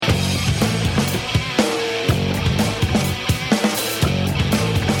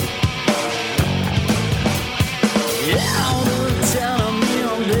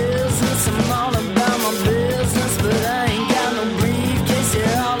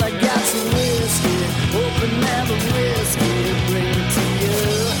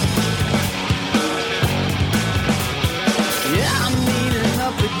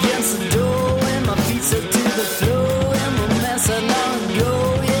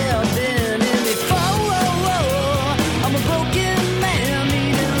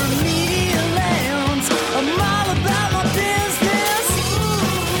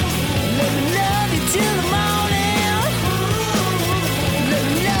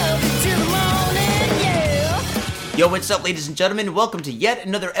Yo, what's up, ladies and gentlemen? Welcome to yet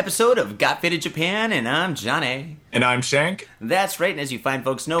another episode of Got Fitted Japan, and I'm Johnny. And I'm Shank. That's right, and as you fine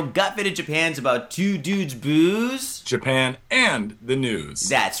folks know, Got Fitted Japan's about two dudes, booze, Japan, and the news.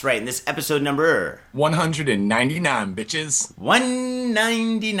 That's right, and this episode number... 199, bitches.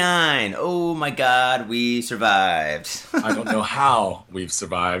 199. Oh my god, we survived. I don't know how we've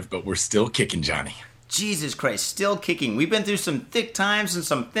survived, but we're still kicking, Johnny. Jesus Christ, still kicking. We've been through some thick times and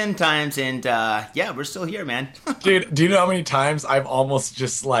some thin times, and yeah, we're still here, man. Dude, do you know how many times I've almost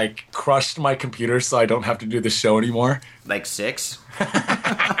just, crushed my computer so I don't have to do the show anymore? Like 6?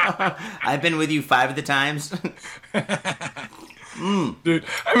 I've been with you 5 of the times. Dude,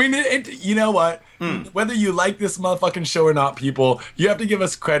 I mean, you know what? Whether you like this motherfucking show or not, people, you have to give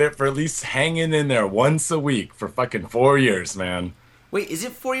us credit for at least hanging in there once a week for fucking 4 years, man. Wait, is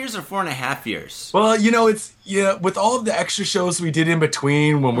it 4 years or 4.5 years? Well, with all of the extra shows we did in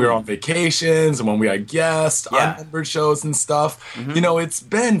between when we were on vacations and when we had guests, unnumbered shows and stuff, we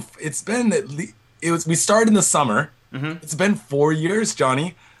started in the summer. It's been 4 years,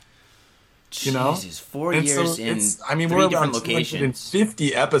 Johnny. Jesus, 4 years in we're different around locations.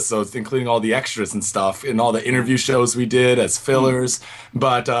 50 episodes, including all the extras and stuff, and all the interview shows we did as fillers.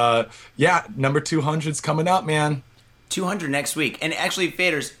 But, number 200's coming up, man. 200 next week. And actually,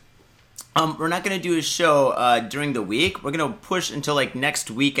 faders, we're not going to do a show during the week. We're going to push until next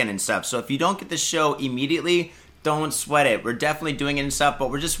weekend and stuff. So if you don't get the show immediately, don't sweat it. We're definitely doing it and stuff,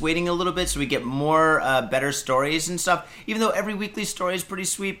 but we're just waiting a little bit so we get more better stories and stuff. Even though every weekly story is pretty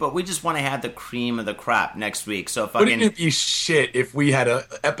sweet, but we just want to have the cream of the crop next week. So wouldn't it be shit if we had a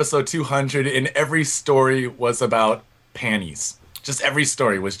episode 200 and every story was about panties? Just every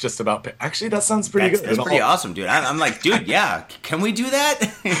story was just about... Actually, that sounds pretty good. That's pretty awesome, dude. I'm like, dude, yeah. Can we do that?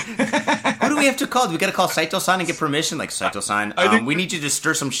 Who do we have to call? Do we got to call Saito-san and get permission? Like, Saito-san, we need you to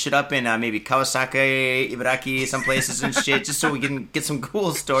stir some shit up in maybe Kawasaki, Ibaraki, some places and shit, just so we can get some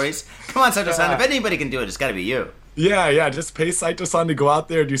cool stories. Come on, Saito-san. If anybody can do it, it's got to be you. Yeah. Just pay Saito-san to go out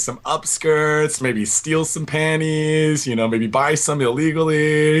there, do some upskirts, maybe steal some panties, maybe buy some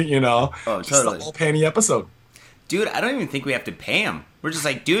illegally, Oh, totally. Just a whole panty episode. Dude, I don't even think we have to pay him. We're just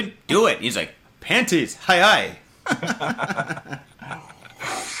like, dude, do it. He's like, panties, hi.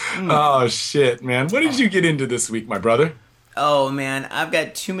 Oh, shit, man. What did you get into this week, my brother? Oh, man, I've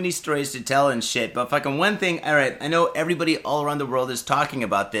got too many stories to tell and shit. But fucking one thing, all right, I know everybody all around the world is talking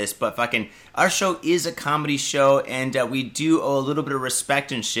about this, but fucking our show is a comedy show, and we do owe a little bit of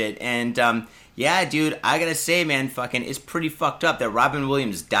respect and shit. And, yeah, dude, I gotta say, man, fucking, it's pretty fucked up that Robin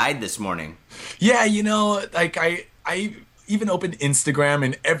Williams died this morning. Yeah, I even opened Instagram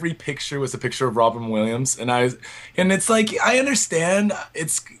and every picture was a picture of Robin Williams, and it's like, I understand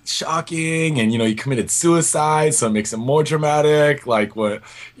it's shocking, and he committed suicide, so it makes it more dramatic, but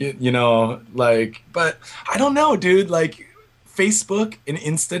I don't know, dude, Facebook and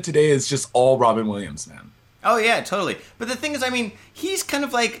Insta today is just all Robin Williams, man. Oh, yeah, totally. But the thing is, he's kind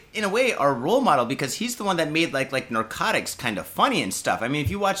of in a way, our role model, because he's the one that made, Narcotics kind of funny and stuff.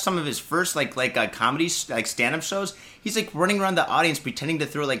 If you watch some of his first, comedy, stand-up shows, he's, running around the audience pretending to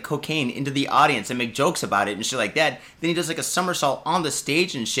throw, cocaine into the audience and make jokes about it and shit like that. Then he does, a somersault on the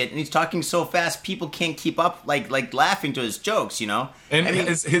stage and shit, and he's talking so fast, people can't keep up, laughing to his jokes, And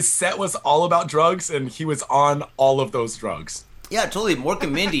his set was all about drugs, and he was on all of those drugs. Yeah, totally. Mork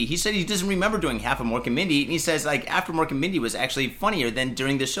and Mindy. He said he doesn't remember doing half of Mork and Mindy, and he says after Mork and Mindy was actually funnier than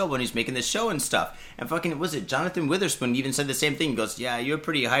during the show when he was making the show and stuff. And fucking was it Jonathan Witherspoon even said the same thing. He goes, "Yeah, you're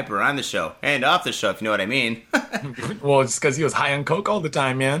pretty hyper on the show and off the show, if you know what I mean." Well, it's because he was high on coke all the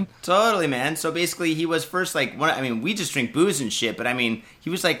time, man. Totally, man. So basically, he was first we just drink booze and shit, but he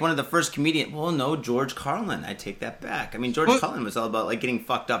was one of the first comedians. Well, no, George Carlin. I take that back. George Carlin was all about getting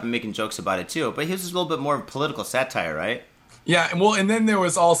fucked up and making jokes about it too, but he was a little bit more of political satire, right? Yeah, and then there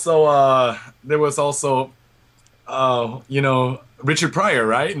was also Richard Pryor,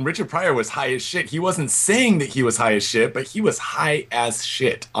 right? And Richard Pryor was high as shit. He wasn't saying that he was high as shit, but he was high as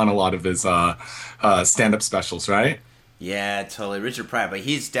shit on a lot of his stand-up specials, right? Yeah, totally. Richard Pryor, but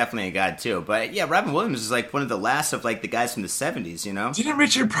he's definitely a god too. But yeah, Robin Williams is one of the last of the guys from the 70s, Didn't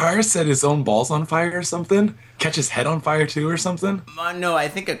Richard Pryor set his own balls on fire or something? Catch his head on fire too or something? No, I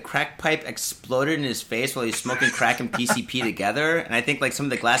think a crack pipe exploded in his face while he was smoking crack and PCP together, and I think some of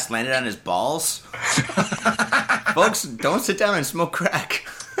the glass landed on his balls. Folks, don't sit down and smoke crack.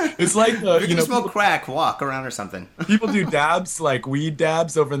 It's like if you smoke crack, walk around or something. People do dabs, weed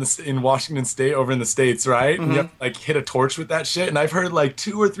dabs over in Washington State, over in the States, right? Mm-hmm. And you have to hit a torch with that shit. And I've heard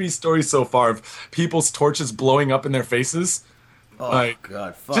 2 or 3 stories so far of people's torches blowing up in their faces. Oh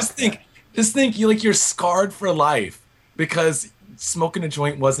God! Fuck just think, you're scarred for life because smoking a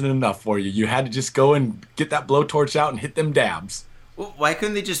joint wasn't enough for you. You had to just go and get that blowtorch out and hit them dabs. Well, why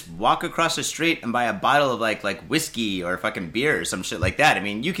couldn't they just walk across the street and buy a bottle of like whiskey or fucking beer or some shit like that? I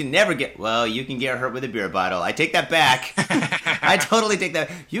mean, you can get hurt with a beer bottle. I take that back. I totally take that.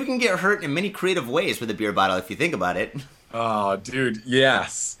 You can get hurt in many creative ways with a beer bottle if you think about it. Oh, dude,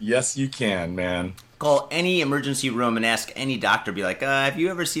 yes. Yes, you can, man. Call any emergency room and ask any doctor, be like, have you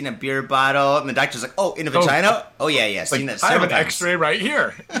ever seen a beer bottle? And the doctor's like, oh, in a vagina? Oh, yeah, seen that I have several an times. x-ray right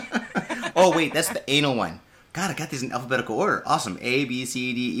here. Oh, wait, that's the anal one. God, I got these in alphabetical order. Awesome. A, B,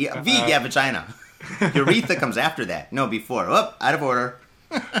 C, D, E. V, yeah, vagina. Urethra comes after that. No, before. Oh, out of order.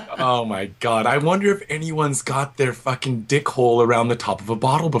 Oh, my God. I wonder if anyone's got their fucking dick hole around the top of a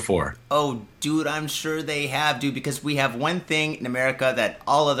bottle before. Oh, dude, I'm sure they have, dude, because we have one thing in America that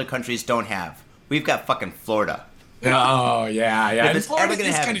all other countries don't have. We've got fucking Florida. Oh, yeah. If And it's Florida ever gonna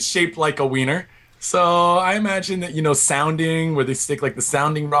is happen- kind of shaped like a wiener. So I imagine that, sounding, where they stick like the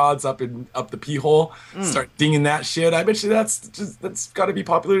sounding rods up the pee hole, start dinging that shit. I bet you that's got to be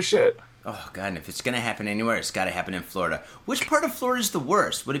popular as shit. Oh, God, and if it's going to happen anywhere, it's got to happen in Florida. Which part of Florida is the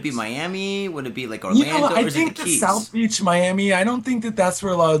worst? Would it be Miami? Would it be like Orlando? I or is think it the the Keys? South Beach, Miami, I don't think that that's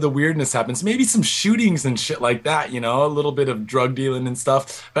where a lot of the weirdness happens. Maybe some shootings and shit like that, a little bit of drug dealing and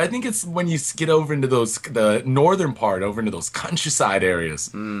stuff. But I think it's when you get over into the northern part, over into those countryside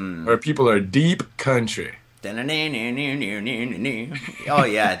areas where people are deep country. Oh,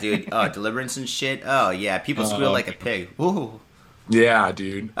 yeah, dude. Oh, Deliverance and shit. Oh, yeah. People squeal like a pig. Ooh. Yeah,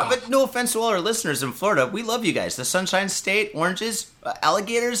 dude. But no offense to all our listeners in Florida. We love you guys. The Sunshine State, oranges,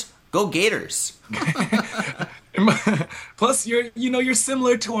 alligators, go Gators. Plus, you're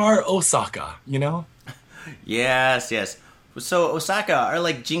similar to our Osaka, Yes. So Osaka,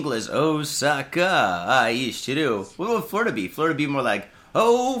 our jingle is Osaka, Aishiru. What would Florida be? Florida be more like,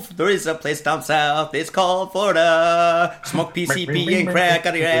 oh, there is a place down south, it's called Florida. Smoke PCP and crack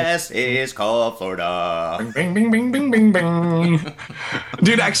out of your ass, it's called Florida. Bing, bing, bing, bing, bing, bing.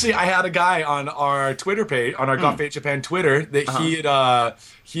 Dude, actually, I had a guy on our Twitter page, on our Got Fate Japan Twitter, that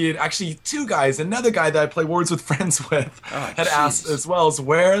he had actually two guys, another guy that I play Words with Friends with, had asked as well, is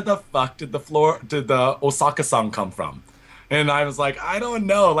where the fuck did the Osaka-san come from? And I was like, I don't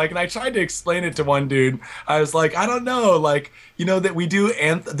know. And I tried to explain it to one dude. I was like, I don't know. That we do,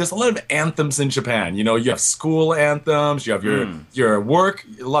 there's a lot of anthems in Japan. You have school anthems. You have your work.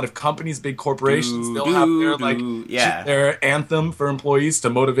 A lot of companies, big corporations, they'll have their anthem for employees to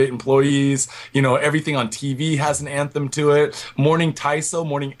motivate employees. Everything on TV has an anthem to it. Morning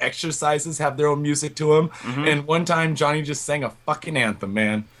exercises have their own music to them. And one time, Johnny just sang a fucking anthem,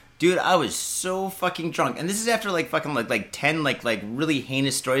 man. Dude, I was so fucking drunk. And this is after fucking 10 really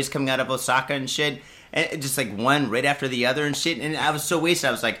heinous stories coming out of Osaka and shit. And just one right after the other and shit. And I was so wasted.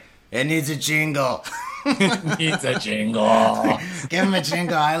 I was like, it needs a jingle. It needs a jingle. Give him a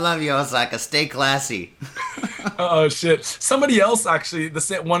jingle. I love you, Osaka. Stay classy. Oh, shit. Somebody else, actually,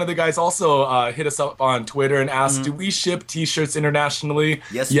 one of the guys also hit us up on Twitter and asked, do we ship T-shirts internationally?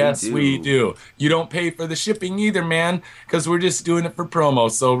 Yes, we do. You don't pay for the shipping either, man, because we're just doing it for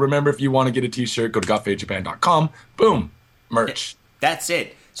promo. So remember, if you want to get a T-shirt, go to gotfadejapan.com. Boom. Merch. That's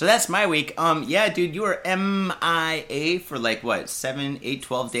it. So that's my week. Yeah, dude, you were MIA for 7, 8,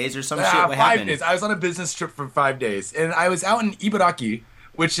 12 days or some shit? What 5 happened? days. I was on a business trip for 5 days, and I was out in Ibaraki,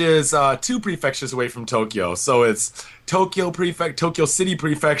 which is 2 prefectures away from Tokyo. So it's Tokyo City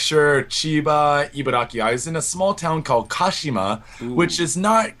Prefecture, Chiba, Ibaraki. I was in a small town called Kashima, which is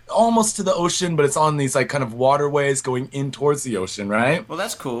not almost to the ocean, but it's on these kind of waterways going in towards the ocean, right? Well,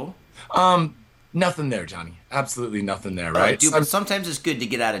 that's cool. Nothing there, Johnny. Absolutely nothing there, right? Dude, but sometimes it's good to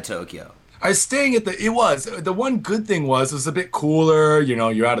get out of Tokyo. I was staying at the one good thing was it was a bit cooler,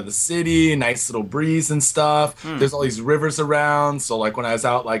 you're out of the city, nice little breeze and stuff. There's all these rivers around, so when I was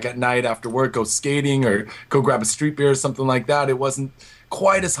out at night after work, go skating or go grab a street beer or something like that, it wasn't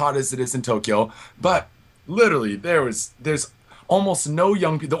quite as hot as it is in Tokyo, but literally there's almost no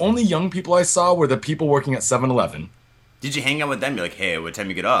young people. The only young people I saw were the people working at 7-Eleven. Did you hang out with them? You're like, hey, what time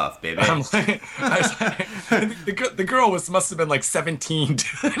you get off, baby? The girl must have been 17, dude.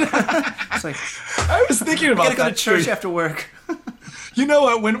 It's I was thinking about that. I gotta go to church after work. You know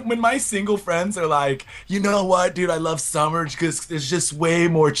what? When my single friends are like, you know what, dude, I love summer because there's just way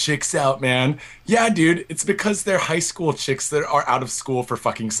more chicks out, man. Yeah, dude, it's because they're high school chicks that are out of school for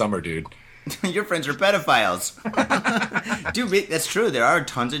fucking summer, dude. Your friends are pedophiles. Dude, that's true. There are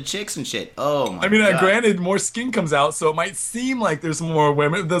tons of chicks and shit. Oh my God. Granted, more skin comes out, so it might seem like there's more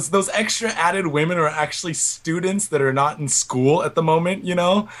women. Those extra added women are actually students that are not in school at the moment,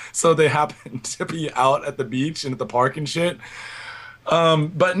 So they happen to be out at the beach and at the park and shit.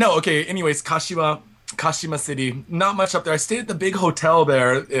 But no, okay, anyways, Kashiwa, Kashima City. Not much up there. I stayed at the big hotel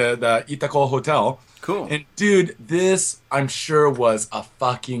there, the Itako Hotel. Cool. And dude, this I'm sure was a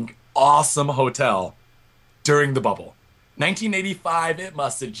fucking awesome hotel during the bubble. 1985, it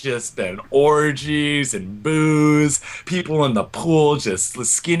must have just been orgies and booze, people in the pool just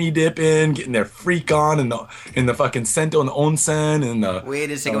skinny dipping, getting their freak on in the fucking sento and the onsen and the. Wait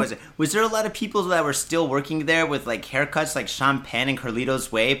a second. Was there a lot of people that were still working there with like haircuts like Sean Penn and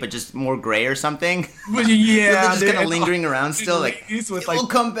Carlito's Way, but just more gray or something? But yeah, they're just kind of lingering around still. Like, with we'll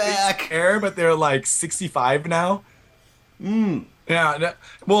come back. Hair, but they're like 65 now. Yeah,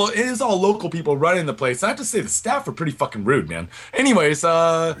 well, it is all local people running the place. I have to say, the staff are pretty fucking rude, man. Anyways,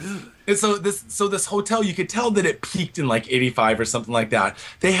 and so this hotel, you could tell that it peaked in like 85 or something like that.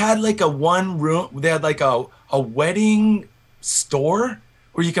 They had like a one room. They had like a wedding store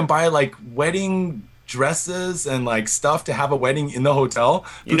where you can buy like wedding dresses and like stuff to have a wedding in the hotel.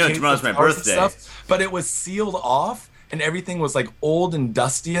 You know, tomorrow's my birthday. But it was sealed off. And everything was like old and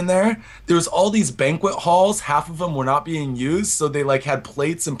dusty in there. There was all these banquet halls. Half of them were not being used, so they like had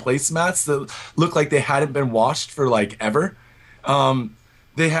plates and placemats that looked like they hadn't been washed for like ever.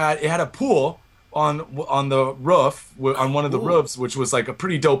 It had a pool on the roof on one of the roofs, which was like a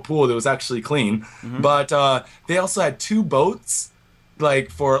pretty dope pool that was actually clean. But they also had two boats,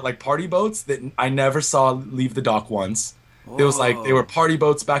 like for like party boats that I never saw leave the dock once. It was like they were party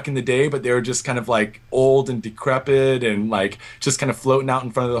boats back in the day, but they were just kind of like old and decrepit and like just kind of floating out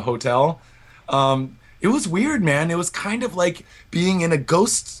in front of the hotel. It was weird, man. It was kind of like being in a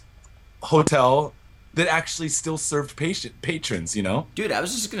ghost hotel that actually still served patrons, you know? Dude, I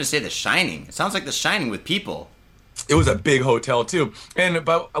was just gonna say The Shining. It sounds like The Shining with people. It was a big hotel too, and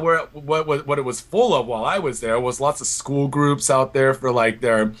but what it was full of while I was there was lots of school groups out there for like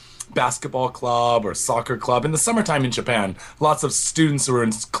their basketball club or soccer club. In the summertime in Japan, lots of students who are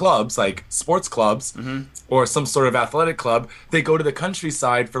in clubs, like sports clubs or some sort of athletic club, they go to the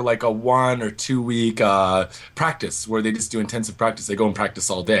countryside for like a 1 or 2 week practice where they just do intensive practice. They go and practice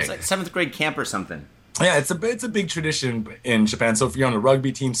all day. It's like 7th grade camp or something. Yeah, it's a big tradition in Japan. So if you're on a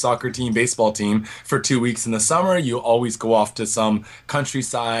rugby team, soccer team, baseball team for 2 weeks in the summer, you always go off to some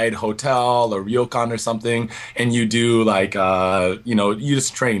countryside hotel or ryokan or something, and you do like you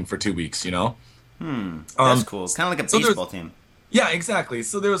just train for 2 weeks. You know. That's cool. It's kind of like a baseball team. Yeah, exactly.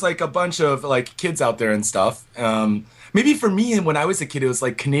 So there was like a bunch of like kids out there and stuff. Maybe for me, when I was a kid, it was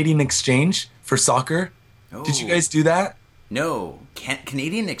like Canadian exchange for soccer. Oh. Did you guys do that? No,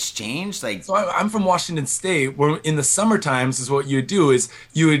 Canadian exchange, like. So I'm from Washington State. Where in the summer times, is what you would do is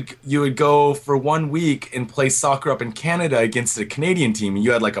you would go for 1 week and play soccer up in Canada against a Canadian team, and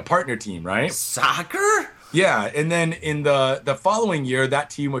you had like a partner team, right? Soccer? Yeah, and then in the following year, that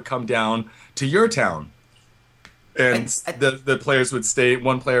team would come down to your town, and the players would stay.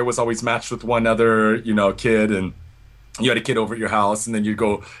 One player was always matched with one other, kid, and you had a kid over at your house, and then you'd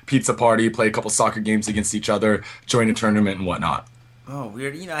go pizza party, play a couple soccer games against each other, join a tournament and whatnot. Oh,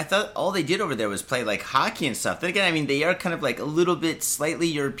 weird. I thought all they did over there was play, like, hockey and stuff. Then again, I mean, they are kind of, like, a little bit slightly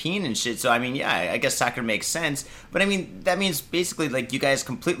European and shit. So, I mean, yeah, I guess soccer makes sense. But, I mean, that means basically, like, you guys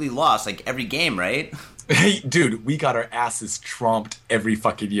completely lost, like, every game, right? Hey, dude, we got our asses tromped every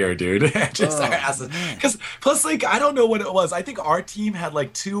fucking year, dude. Just our asses. Because, plus, like, I don't know what it was. I think our team had,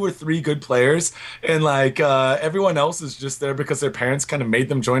 like, 2 or 3 good players. And, like, everyone else is just there because their parents kind of made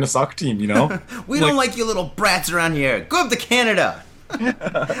them join a soccer team, you know? We don't like you little brats around here. Go up to Canada.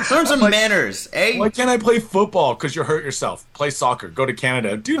 Learn some manners, eh? Why can't I play football? Because you hurt yourself. Play soccer. Go to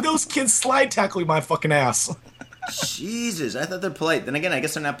Canada. Dude, those kids slide tackling my fucking ass. Jesus, I thought they're polite. Then again, I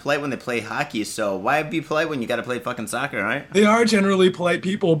guess they're not polite when they play hockey, so why be polite when you gotta play fucking soccer, right? They are generally polite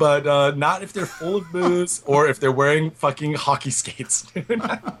people, but not if they're full of booze or if they're wearing fucking hockey skates.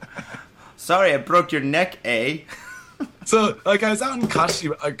 Sorry, I broke your neck, eh? So, like, I was out in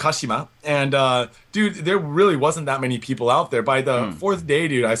Kashima, and dude, there really wasn't that many people out there. By the 4th day,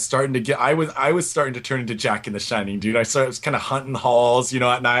 dude, I was starting to turn into Jack in the Shining, dude. I was kind of hunting halls,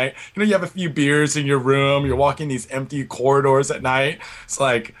 at night. You have a few beers in your room. You're walking these empty corridors at night. It's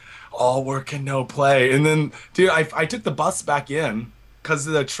like all work and no play. And then, dude, I took the bus back in. Because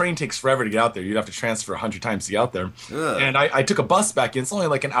the train takes forever to get out there. You'd have to transfer 100 times to get out there. Ugh. And I took a bus back in. It's only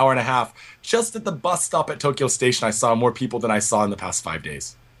like an hour and a half. Just at the bus stop at Tokyo Station, I saw more people than I saw in the past 5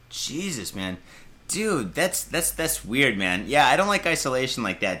 days. Jesus, man. Dude, that's weird, man. Yeah, I don't like isolation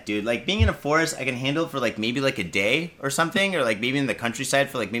like that, dude. Like, being in a forest, I can handle for, like, maybe, like, a day or something. Or, like, maybe in the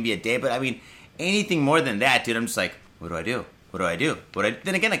countryside for, like, maybe a day. But, I mean, anything more than that, dude, I'm just like, what do I do? What do I do?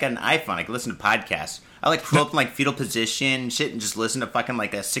 Then again, I got an iPhone. I can listen to podcasts. I like curl up in like fetal position and shit and just listen to fucking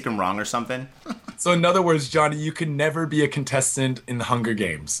like a Sick and Wrong or something. So in other words, Johnny, you can never be a contestant in the Hunger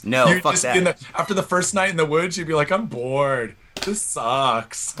Games. No, You'd fuck that. After the first night in the woods, you'd be like, I'm bored. This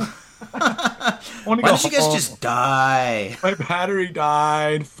sucks. Why don't you guys just die? My battery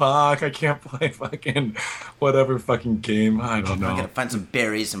died. Fuck, I can't play fucking whatever fucking game. I don't know. I'm gonna find some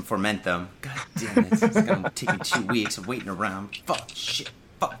berries and ferment them. God damn it. It's gonna take me 2 weeks of waiting around. Fuck, shit.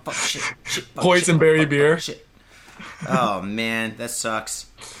 Fuck, shit. Fuck, Poison shit, berry fuck, beer. Fuck, shit. Oh, man. That sucks.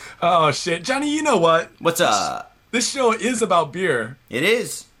 Oh, shit. Johnny, you know what? What's up? This show is about beer. It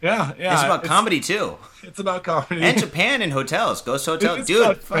is. Yeah. It's about comedy, too. It's about comedy. And Japan and hotels. Ghost hotels. It's Dude,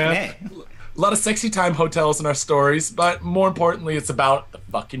 about fucking Japan. hey. A lot of sexy time hotels in our stories, but more importantly, it's about the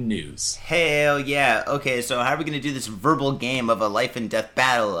fucking news. Hell yeah. Okay, so how are we going to do this verbal game of a life and death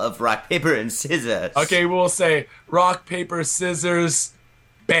battle of rock, paper, and scissors? Okay, we'll say rock, paper, scissors,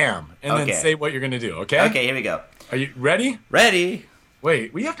 bam, and Okay. then say what you're going to do, okay? Okay, here we go. Are you ready? Ready?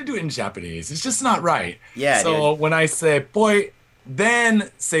 Wait, we have to do it in Japanese. It's just not right. Yeah, So when I say boy, then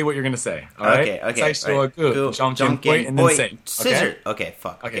say what you're going to say, all right? Okay. Saisho wa Right. goo, jonken boy, and then boy, say. Scissor. Okay,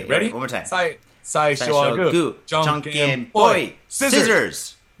 fuck. Okay, ready? One more time. Saisho wa goo, jonken boy,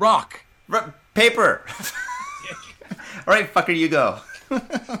 scissors. Rock. Paper. All right, fucker, you go.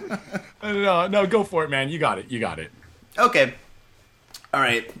 No, go for it, man. You got it. Okay. All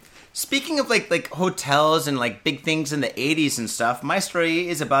right. Speaking of like hotels and like big things in the 80s and stuff, my story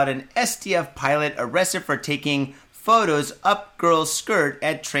is about an SDF pilot arrested for taking photos up girl's skirt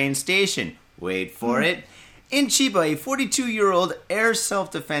at train station. Wait for it. In Chiba, a 42-year-old air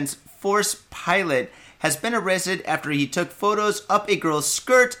self-defense force pilot has been arrested after he took photos up a girl's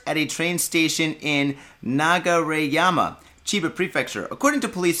skirt at a train station in Nagareyama, Chiba Prefecture. According to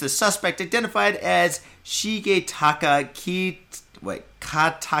police, the suspect, identified as Shigetaka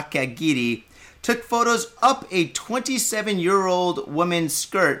Katakagiri, took photos up a 27-year-old woman's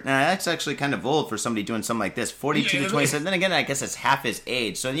skirt. Now, that's actually kind of old for somebody doing something like this. 42 to 27. Then again, I guess it's half his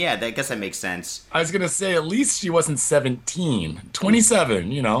age. So, yeah, I guess that makes sense. I was going to say, at least she wasn't 17.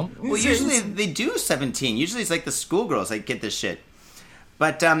 27, you know? Well, usually they do 17. Usually it's like the schoolgirls that get this shit.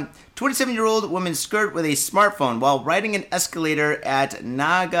 But 27-year-old woman's skirt with a smartphone while riding an escalator at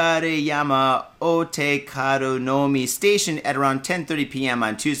Nagareyama Otekarunomi Station at around 10:30 p.m.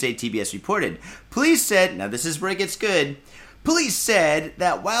 on Tuesday, TBS reported. Police said, now this is where it gets good, police said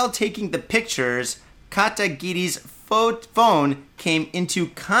that while taking the pictures, Katagiri's phone came into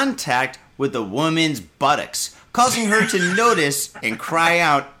contact with the woman's buttocks, causing her to notice and cry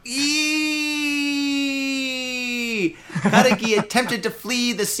out, "Eee!" Katagi attempted to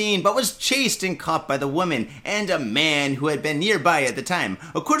flee the scene, but was chased and caught by the woman and a man who had been nearby at the time.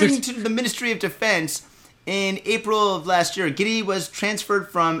 According to the Ministry of Defense, in April of last year, Giri was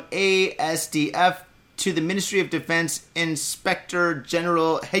transferred from ASDF to the Ministry of Defense Inspector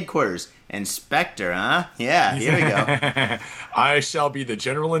General Headquarters. Inspector, huh? Yeah, here we go. I shall be the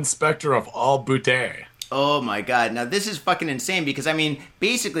General Inspector of all Butte. Oh my god. Now this is fucking insane because I mean,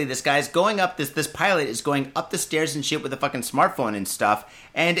 basically this guy's going up this pilot is going up the stairs and shit with a fucking smartphone and stuff.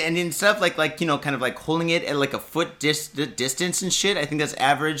 And instead of like you know, kind of like holding it at like a foot distance and shit, I think that's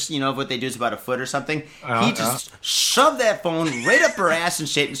average, you know, what they do is about a foot or something. He just shoved that phone right up her ass and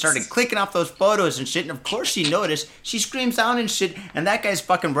shit and started clicking off those photos and shit. And of course she noticed. She screams out and shit, and that guy's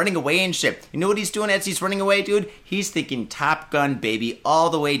fucking running away and shit. You know what he's doing as he's running away, dude? He's thinking Top Gun, baby, all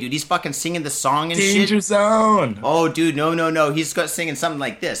the way, dude. He's fucking singing the song and Danger shit. Zone. Oh, dude, no. He's singing something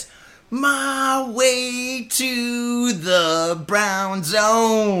like this. My way to the brown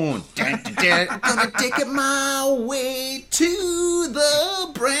zone. Dun, dun, dun. Gonna take it my way to the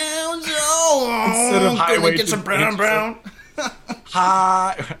brown zone. Instead of highway Gonna get to some brown.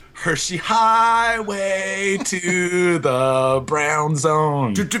 Hershey Highway to the brown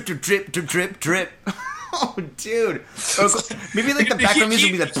zone. Drip, drip, drip, drip, drip, drip. Oh, dude. Maybe like the background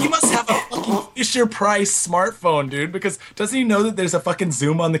music would be like... He must have a fucking Fisher Price smartphone, dude, because doesn't he know that there's a fucking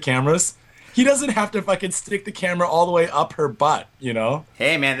zoom on the cameras? He doesn't have to fucking stick the camera all the way up her butt, you know?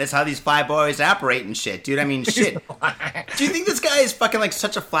 Hey, man, that's how these fly boys operate and shit, dude. I mean, shit. Do you think this guy is fucking, like,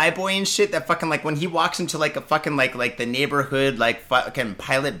 such a fly boy and shit that fucking, like, when he walks into, like, a fucking, like the neighborhood, like, fucking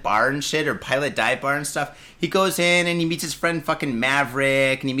pilot bar and shit, or pilot dive bar and stuff, he goes in and he meets his friend fucking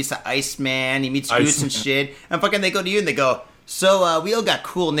Maverick, and he meets the Iceman, he meets Goose and shit, and fucking they go to you and they go, so, we all got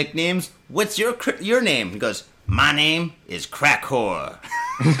cool nicknames. What's your name? He goes, my name is Crack Whore.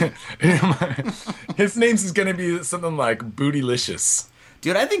 His name's is gonna be something like Bootylicious.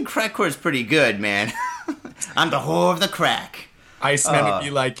 Dude, I think Crack Whore is pretty good, man. I'm the whore of the crack. Iceman would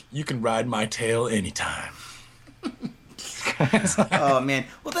be like, you can ride my tail anytime. Oh man.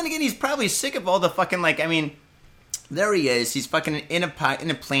 Well, then again, he's probably sick of all the fucking like. I mean, there he is. He's fucking in a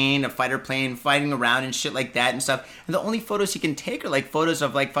plane, a fighter plane, fighting around and shit like that and stuff. And the only photos he can take are like photos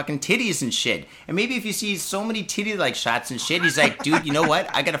of like fucking titties and shit. And maybe if you see so many titty like shots and shit, he's like, dude, you know what?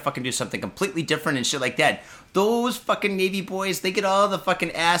 I gotta fucking do something completely different and shit like that. Those fucking Navy boys, they get all the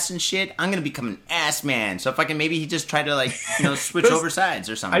fucking ass and shit. I'm gonna become an ass man. So fucking maybe he just tried to like, switch over sides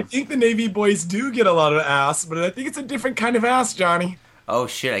or something. I think the Navy boys do get a lot of ass, but I think it's a different kind of ass, Johnny. Oh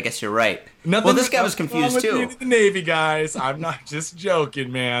shit, I guess you're right. Well, this guy was confused too. The Navy guys, I'm not just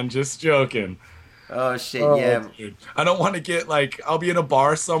joking, man. Just joking. Oh shit, yeah. Dude. I don't want to get like, I'll be in a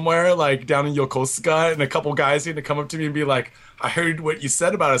bar somewhere like down in Yokosuka, and a couple guys need to come up to me and be like, I heard what you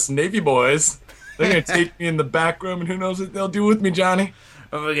said about us Navy boys. They're gonna take me in the back room, and who knows what they'll do with me, Johnny.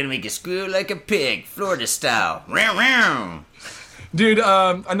 Oh, we're gonna make you squeal like a pig, Florida style. Row, row. Dude,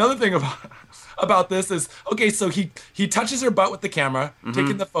 another thing about this is, okay, so he touches her butt with the camera,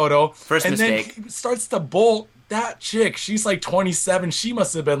 taking the photo. First mistake. Then he starts to bolt. That chick, she's like 27. She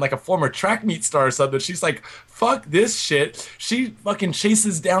must have been like a former track meet star or something. She's like, fuck this shit. She fucking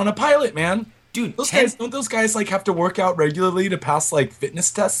chases down a pilot, man. Dude, don't those guys like have to work out regularly to pass like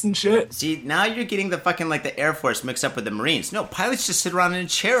fitness tests and shit? See, now you're getting the fucking like the Air Force mixed up with the Marines. No, pilots just sit around in a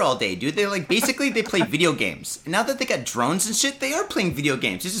chair all day, dude. They're like basically they play video games. And now that they got drones and shit, they are playing video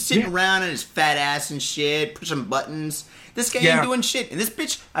games. He's just sitting around on his fat ass and shit, pushing buttons. This guy ain't doing shit. And this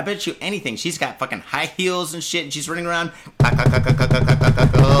bitch, I bet you anything, she's got fucking high heels and shit, and she's running around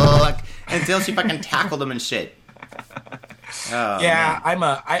until she fucking tackled him and shit. Oh, yeah,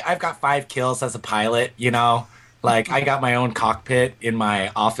 man. I've got 5 kills as a pilot, Like, I got my own cockpit in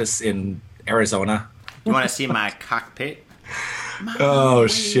my office in Arizona. You want to see my cockpit? Oh,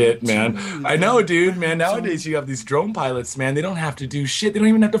 shit, man. I know, dude, man. Nowadays, you have these drone pilots, man. They don't have to do shit. They don't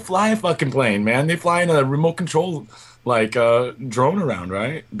even have to fly a fucking plane, man. They fly in a remote control, like, drone around,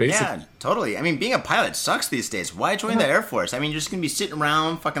 right? Basically. Yeah, totally. I mean, being a pilot sucks these days. Why join the Air Force? I mean, you're just going to be sitting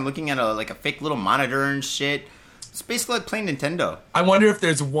around fucking looking at a fake little monitor and shit. It's basically like playing Nintendo. I wonder if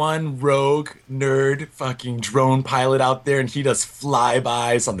there's one rogue nerd fucking drone pilot out there and he does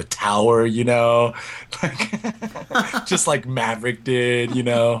flybys on the tower, Like, just like Maverick did,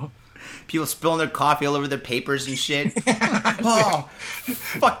 People spilling their coffee all over their papers and shit. Oh,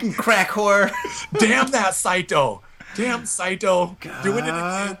 fucking crack whore. Damn that Saito. Damn Saito. God. Doing it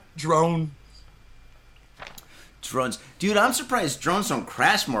again. Drone. Drones. Dude, I'm surprised drones don't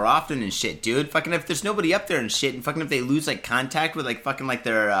crash more often and shit, dude. Fucking if there's nobody up there and shit, and fucking if they lose, like, contact with, like, fucking, like,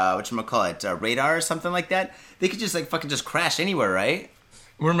 their, radar or something like that, they could just, like, fucking just crash anywhere, right?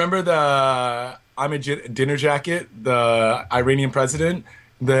 Remember the dinner jacket, the Iranian president,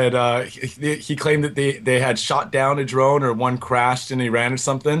 that he claimed that they had shot down a drone or one crashed in Iran or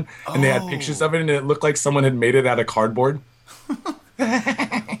something, and they had pictures of it, and it looked like someone had made it out of cardboard.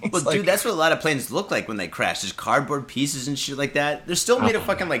 Well, dude, that's what a lot of planes look like when they crash. There's cardboard pieces and shit like that. They're still made of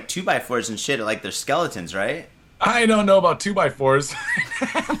fucking like 2x4s and shit, like they're skeletons, right? I don't know about 2x4s.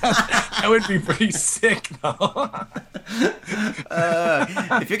 That would be pretty sick, though.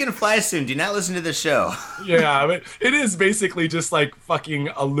 If you're gonna fly soon, do not listen to the show. Yeah, but it is basically just like fucking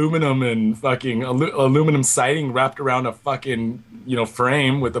aluminum and fucking aluminum siding wrapped around a fucking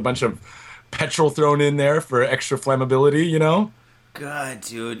frame with a bunch of petrol thrown in there for extra flammability, God,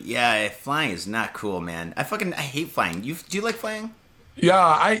 dude, yeah, flying is not cool, man. I hate flying. Do you like flying? Yeah,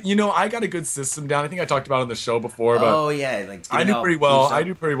 I got a good system down. I think I talked about it on the show before, but oh yeah, like I do pretty well. I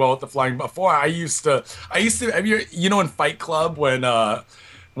do pretty well with the flying. Before I used to have in Fight Club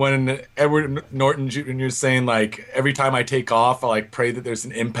when Edward Norton Jr. is saying like every time I take off I like pray that there's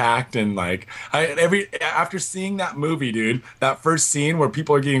an impact, and like after seeing that movie, dude, that first scene where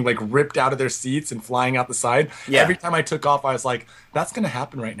people are getting like ripped out of their seats and flying out the side, every time I took off I was like, that's gonna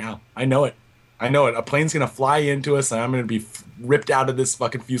happen right now. I know it. A plane's going to fly into us, and I'm going to be ripped out of this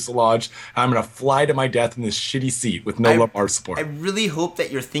fucking fuselage. And I'm going to fly to my death in this shitty seat with no lumbar support. I really hope that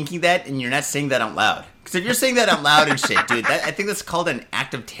you're thinking that and you're not saying that out loud. Because if you're saying that out loud and shit, dude, I think that's called an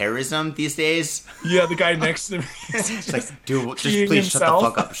act of terrorism these days. Yeah, the guy next to me. It's like, dude, just please shut the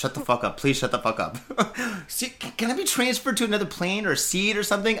fuck up. Shut the fuck up. Please shut the fuck up. See, can I be transferred to another plane or seat or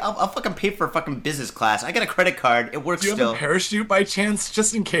something? I'll fucking pay for a fucking business class. I got a credit card. It works still. Do you have a parachute by chance?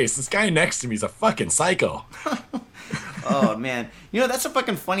 Just in case. This guy next to me is a fucking psycho. Oh, man. That's a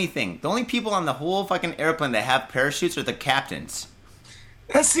fucking funny thing. The only people on the whole fucking airplane that have parachutes are the captains.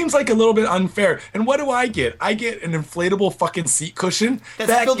 That seems like a little bit unfair. And what do I get? I get an inflatable fucking seat cushion.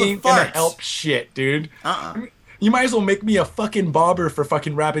 That ain't gonna help shit, dude. You might as well make me a fucking bobber for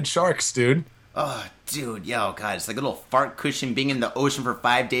fucking rabid sharks, dude. Oh, Dude, yo, God, it's like a little fart cushion being in the ocean for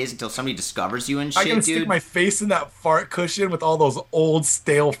 5 days until somebody discovers you and shit, I gotta dude. stick my face in that fart cushion with all those old,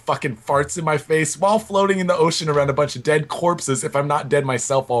 stale fucking farts in my face while floating in the ocean around a bunch of dead corpses if I'm not dead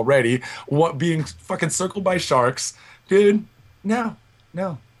myself already, being fucking circled by sharks. Dude, no.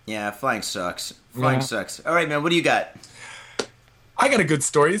 Yeah, flying sucks. Yeah. Sucks. All right, man, what do you got? I got a good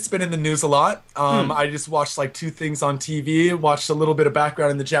story. It's been in the news a lot. I just watched like 2 things on TV, watched a little bit of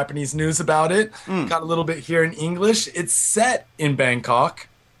background in the Japanese news about it, got a little bit here in English. It's set in Bangkok,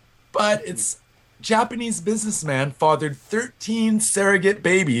 but it's Japanese businessman fathered 13 surrogate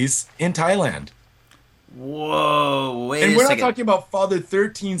babies in Thailand. Whoa, wait And a we're not second. talking about fathered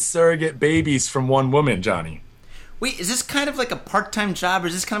 13 surrogate babies from one woman, Johnny. Wait, is this kind of like a part-time job, or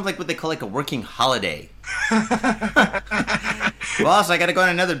is this kind of like what they call like a working holiday? Well, so I gotta go on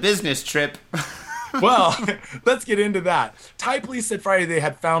another business trip. Well, let's get into that. Thai police said Friday they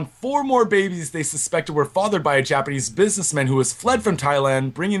had found 4 more babies they suspected were fathered by a Japanese businessman who has fled from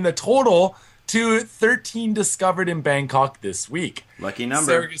Thailand, bringing the total to 13 discovered in Bangkok this week. Lucky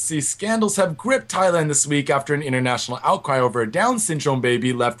number. Surrogacy scandals have gripped Thailand this week after an international outcry over a Down syndrome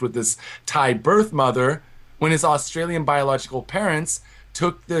baby left with his Thai birth mother when his Australian biological parents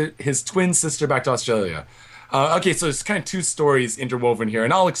took his twin sister back to Australia. Okay, so there's kind of 2 stories interwoven here,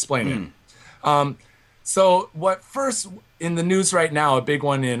 and I'll explain it. So what first in the news right now, a big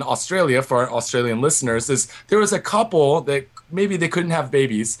one in Australia for our Australian listeners, is there was a couple that maybe they couldn't have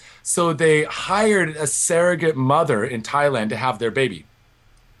babies, so they hired a surrogate mother in Thailand to have their baby.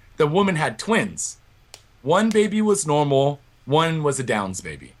 The woman had twins. One baby was normal, one was a Downs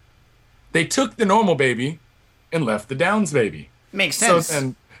baby. They took the normal baby and left the Downs baby. Makes sense.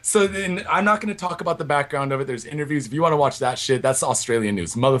 So then I'm not going to talk about the background of it. There's interviews. If you want to watch that shit, that's Australian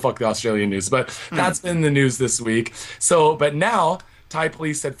news. Motherfuck the Australian news. But that's been the news this week. So, but now Thai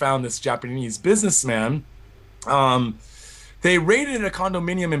police had found this Japanese businessman. They raided a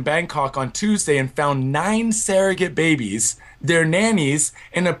condominium in Bangkok on Tuesday and found 9 surrogate babies, their nannies,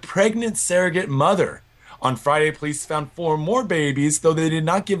 and a pregnant surrogate mother. On Friday, police found 4 more babies, though they did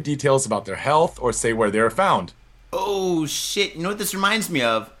not give details about their health or say where they were found. Oh, shit. You know what this reminds me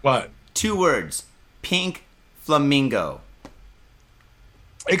of? What? 2 words. Pink flamingo.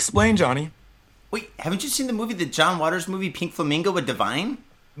 Explain, Johnny. Wait, haven't you seen the movie, the John Waters movie, Pink Flamingo with Divine?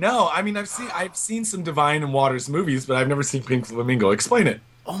 No, I mean I've seen some Divine and Waters movies, but I've never seen Pink Flamingo. Explain it.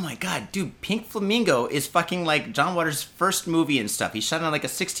 Oh my god, dude, Pink Flamingo is fucking like John Waters' first movie and stuff. He shot on like a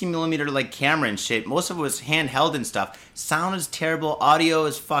 16mm like camera and shit. Most of it was handheld and stuff. Sound is terrible, audio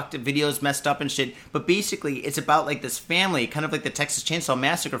is fucked, video's messed up and shit. But basically, it's about like this family, kind of like the Texas Chainsaw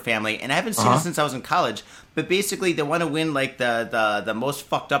Massacre family. And I haven't seen it since I was in college. But basically, they want to win like the most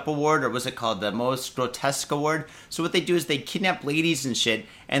fucked up award, or what's it called, the most grotesque award. So what they do is they kidnap ladies and shit,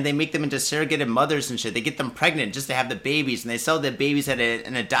 and they make them into surrogate mothers and shit. They get them pregnant just to have the babies, and they sell the babies at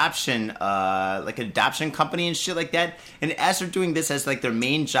an adoption, like an adoption company and shit like that. And as they're doing this as like their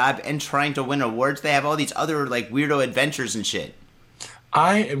main job and trying to win awards, they have all these other like weirdo adventures and shit.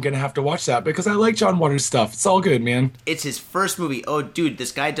 I am going to have to watch that because I like John Waters stuff. It's all good, man. It's his first movie. Oh, dude,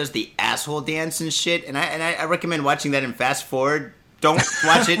 this guy does the asshole dance and shit, and I recommend watching that in fast forward. Don't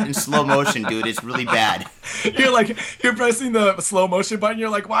watch it in slow motion, dude. It's really bad. You're pressing the slow motion button. You're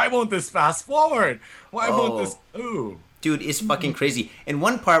like, why won't this fast forward? Why won't this? Ooh. Dude, it's fucking crazy. In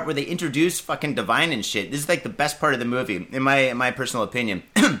one part where they introduce fucking Divine and shit, this is like the best part of the movie, in my personal opinion.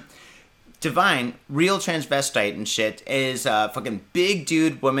 Divine, real transvestite and shit, is a fucking big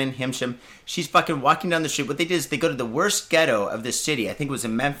dude, woman, him. She's fucking walking down the street. What they did is they go to the worst ghetto of the city. I think it was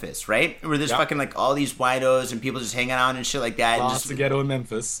in Memphis, right? Where there's fucking like all these winos and people just hanging out and shit like that. Lots of ghetto in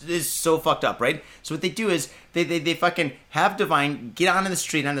Memphis. It's so fucked up, right? So what they do is they fucking have Divine get on the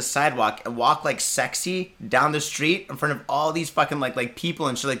street on the sidewalk and walk like sexy down the street in front of all these fucking like people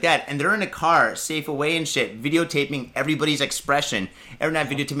and shit like that. And they're in a car, safe away and shit, videotaping everybody's expression. Or not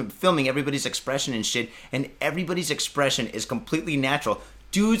videotaping, filming everybody's expression and shit. And everybody's expression is completely natural.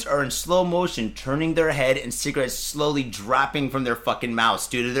 Dudes are in slow motion, turning their head and cigarettes slowly dropping from their fucking mouths,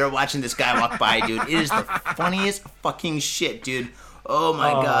 dude. They're watching this guy walk by, dude. It is the funniest fucking shit, dude. Oh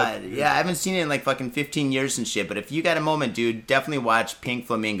my god. Dude. Yeah, I haven't seen it in like fucking 15 years and shit, but if you got a moment, dude, definitely watch Pink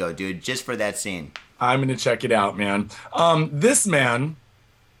Flamingo, dude, just for that scene. I'm going to check it out, man. This man,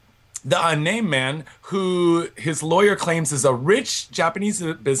 the unnamed man, who his lawyer claims is a rich Japanese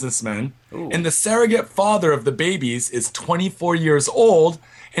businessman, and the surrogate father of the babies is 24 years old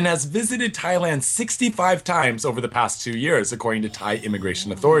and has visited Thailand 65 times over the past 2 years, according to Thai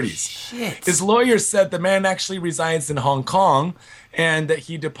immigration authorities. Shit. His lawyer said the man actually resides in Hong Kong and that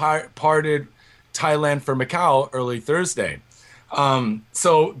he departed Thailand for Macau early Thursday.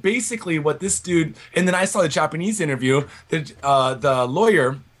 So basically, what this dude, and then I saw the Japanese interview. The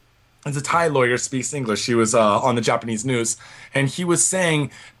lawyer, is a Thai lawyer, speaks English. She was on the Japanese news, and he was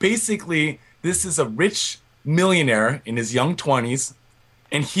saying basically this is a rich millionaire in his young 20s,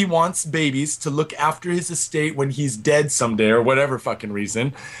 and he wants babies to look after his estate when he's dead someday or whatever fucking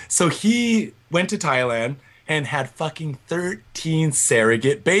reason. So he went to Thailand and had fucking 13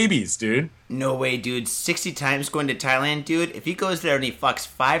 surrogate babies, dude. No way, dude. 60 times going to Thailand, dude. If he goes there and he fucks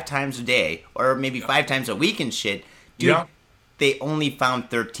 5 times a day, or maybe 5 times a week and shit, dude, Yeah. they only found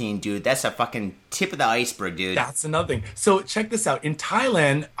 13, dude. That's a fucking tip of the iceberg, dude. That's another thing. So check this out. In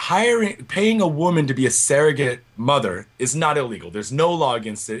Thailand, paying a woman to be a surrogate mother is not illegal. There's no law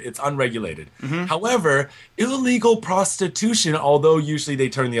against it. It's unregulated. However, illegal prostitution, although usually they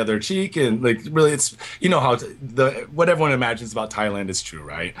turn the other cheek, and like really, it's how what everyone imagines about Thailand is true,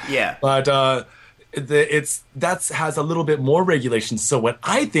 right? Yeah. But that's has a little bit more regulations. So what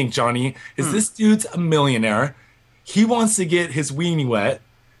I think, Johnny, is this dude's a millionaire. He wants to get his weenie wet,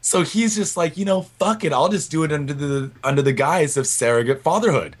 so he's just like, fuck it. I'll just do it under the guise of surrogate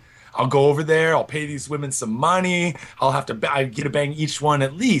fatherhood. I'll go over there. I'll pay these women some money. I'll have to I get to bang each one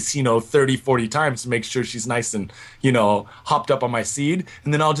at least 30, 40 times to make sure she's nice and hopped up on my seed,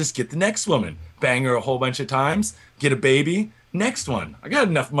 and then I'll just get the next woman, bang her a whole bunch of times, get a baby. Next one. I got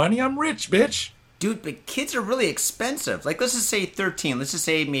enough money. I'm rich, bitch. Dude, but kids are really expensive. Like, let's just say 13. Let's just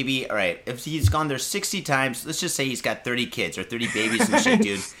say maybe, all right, if he's gone there 60 times, let's just say he's got 30 kids or 30 babies and shit,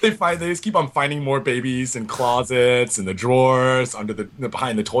 dude. They just keep on finding more babies in closets, in the drawers, under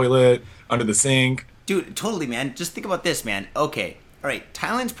behind the toilet, under the sink. Dude, totally, man. Just think about this, man. Okay, all right,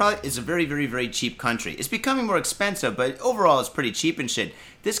 Thailand's probably is a very, very, very cheap country. It's becoming more expensive, but overall it's pretty cheap and shit.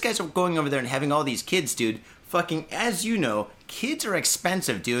 This guy's going over there and having all these kids, dude. Fucking, as you know, kids are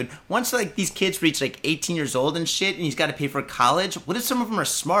expensive, dude. Once like these kids reach like 18 years old and shit, and he's got to pay for college. What if some of them are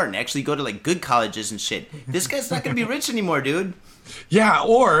smart and actually go to like good colleges and shit? This guy's not gonna be rich anymore, dude. Yeah,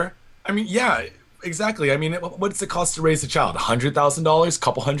 yeah, exactly. I mean, what's it cost to raise a child? $100,000,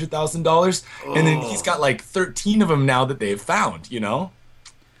 couple $100,000, and then he's got like 13 of them now that they've found.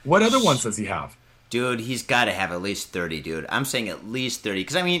 What other ones does he have? Dude, he's got to have at least 30, dude. I'm saying at least 30.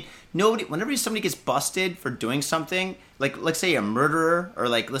 Because, I mean, whenever somebody gets busted for doing something, like, let's say a murderer, or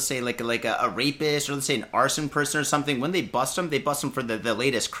like, let's say like a rapist, or let's say an arson person or something, when they bust them for the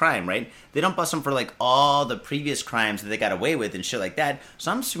latest crime, right? They don't bust them for like all the previous crimes that they got away with and shit like that.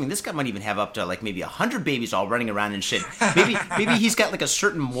 So I'm assuming this guy might even have up to like maybe 100 babies all running around and shit. Maybe he's got like a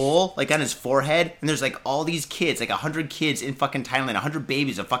certain mole like on his forehead, and there's like all these kids, like 100 kids in fucking Thailand, 100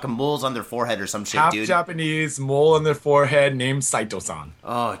 babies of fucking moles on their forehead or some shit, Half dude. Japanese, mole on their forehead, named Saito-san.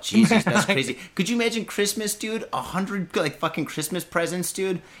 Oh, Jesus, that's crazy. Could you imagine Christmas, dude? 100, like, fucking Christmas presents,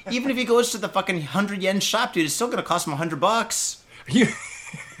 dude? Even if he goes to the fucking 100 yen shop, dude, it's still gonna cost him $100.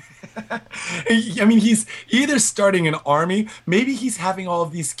 I mean, he's either starting an army, maybe he's having all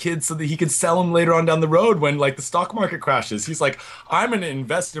of these kids so that he can sell them later on down the road when, like, the stock market crashes. He's like, I'm going to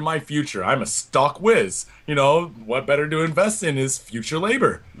invest in my future. I'm a stock whiz. What better to invest in is future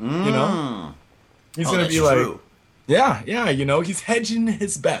labor, He's going to be like, true. yeah, he's hedging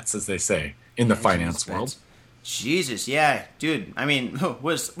his bets, as they say, in the finance world. Jesus, yeah, dude. I mean,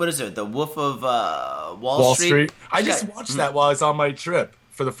 what is it? The Wolf of Wall Street. I just watched that while I was on my trip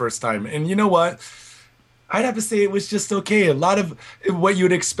for the first time. And you know what? I'd have to say it was just okay. A lot of what you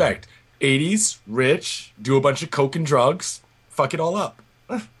would expect. 80s, rich, do a bunch of coke and drugs, fuck it all up.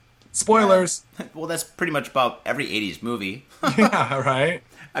 Spoilers. Yeah. Well, that's pretty much about every 80s movie. Yeah, right?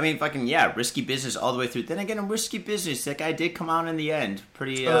 I mean, fucking, yeah, risky business all the way through. Then again, in risky business, that guy did come out in the end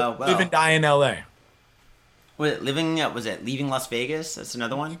pretty well. Live and Die in L.A. Was it Leaving Las Vegas? That's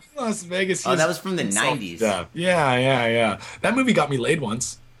another one? Las Vegas. Oh, that was from the 90s. Yeah. That movie got me laid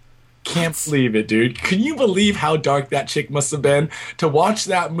once. Can't believe it, dude. Can you believe how dark that chick must have been to watch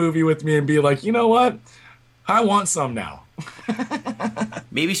that movie with me and be like, you know what? I want some now.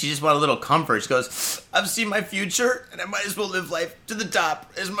 Maybe she just wanted a little comfort. She goes, I've seen my future, and I might as well live life to the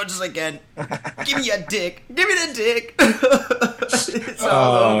top as much as I can. Give me a dick. Give me the dick. It's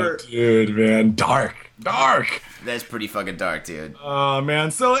all over. Dude, man. Dark. That's pretty fucking dark, dude. Oh, man.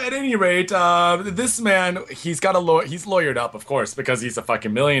 So, at any rate, this man, he's got he's lawyered up, of course, because he's a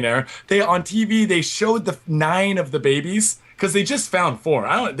fucking millionaire. On TV, they showed the 9 of the babies, because they just found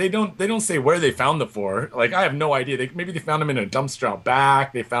 4. They don't say where they found the 4. Like, I have no idea. Maybe they found them in a dumpster out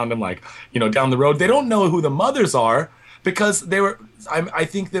back. They found them, like, down the road. They don't know who the mothers are, because I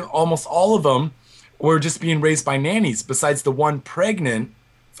think that almost all of them were just being raised by nannies, besides the one pregnant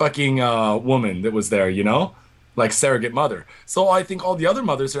fucking woman that was there, like surrogate mother. So I think all the other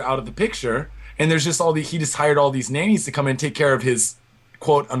mothers are out of the picture, and there's just he just hired all these nannies to come and take care of his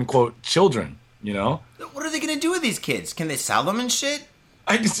quote unquote children. You know, what are they gonna do with these kids? Can they sell them and shit?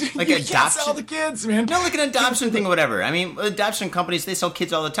 Like you can't sell the kids, man. No, like an adoption thing or whatever. I mean, adoption companies, they sell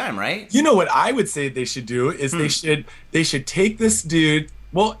kids all the time, right? You know what I would say they should do is they should take this dude.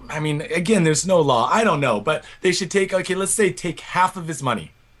 Well, I mean, again, there's no law. I don't know, but they should take take half of his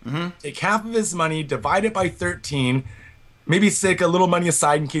money. Mm-hmm. Take half of his money, divide it by 13. Maybe stick a little money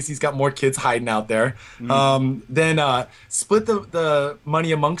aside in case he's got more kids hiding out there. Mm-hmm. Then split the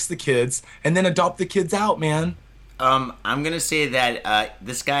money amongst the kids, and then adopt the kids out, man. I'm going to say that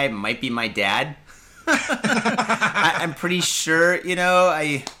this guy might be my dad. I'm pretty sure, you know,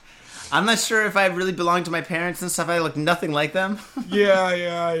 I'm not sure if I really belong to my parents and stuff. I look nothing like them.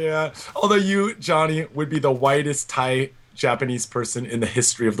 Yeah. Although you, Johnny, would be the whitest Thai Japanese person in the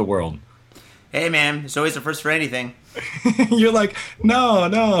history of the world. Hey, man, it's always the first for anything. You're like,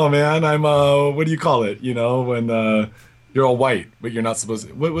 no, man, I'm, what do you call it? You know, when you're all white, but you're not supposed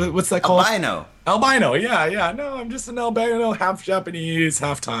to. What's that called? Albino, yeah. No, I'm just an albino, half Japanese,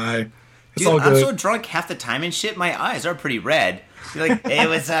 half Thai. It's dude, all good. I'm so drunk half the time and shit, my eyes are pretty red. You're like, hey,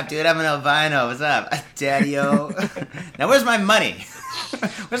 what's up, dude? I'm an albino. What's up? Daddy-o. Now, where's my money?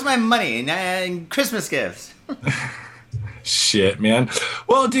 Where's my money and Christmas gifts? Shit, man.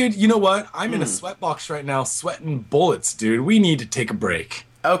 Well, dude, you know what? I'm in a sweatbox right now, sweating bullets, dude. We need to take a break.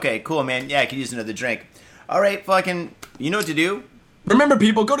 Okay, cool, man. Yeah, I could use another drink. All right, fucking, you know what to do? Remember,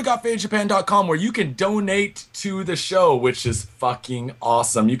 people, go to GotFadedJapan.com where you can donate to the show, which is fucking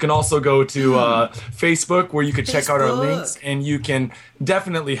awesome. You can also go to Facebook where you can check out our links, and you can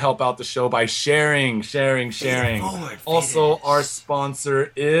definitely help out the show by sharing. Also, our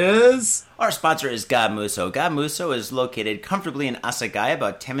sponsor is... Our sponsor is Gamuso. Gamuso is located comfortably in Asagaya,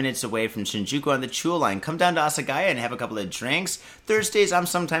 about 10 minutes away from Shinjuku on the Chuo line. Come down to Asagaya and have a couple of drinks. Thursdays, I'm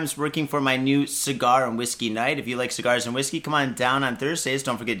sometimes working for my new cigar and whiskey night. If you like cigars and whiskey, come on down on Thursdays.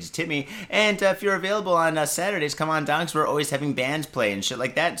 Don't forget to tip me. And if you're available on Saturdays, come on down because we're always having bands play and shit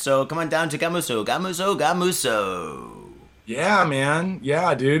like that. So come on down to Gamuso. Gamuso. Yeah, man.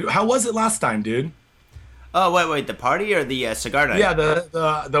 Yeah, dude. How was it last time, dude? Oh, wait, the party or the cigar night? Yeah,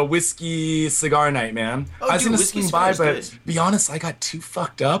 the whiskey cigar night, man. Oh, I was going to swing by, but to be honest, I got too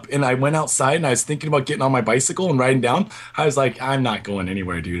fucked up, and I went outside, and I was thinking about getting on my bicycle and riding down. I was like, I'm not going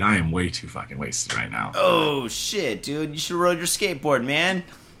anywhere, dude. I am way too fucking wasted right now. Oh, shit, dude. You should rode your skateboard, man.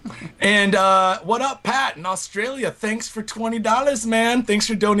 And what up, Pat, in Australia? Thanks for $20, man. Thanks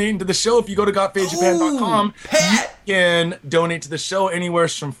for donating to the show. If you go to GotFadedJapan.com, you can donate to the show anywhere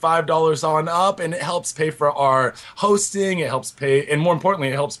from $5 on up, and it helps pay for our hosting. It helps pay, and more importantly,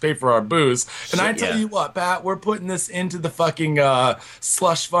 it helps pay for our booze. And I tell you what, Pat, we're putting this into the fucking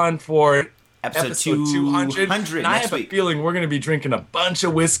slush fund for episode 200. And I have a feeling we're going to be drinking a bunch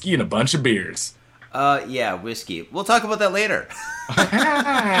of whiskey and a bunch of beers. Yeah, whiskey. We'll talk about that later.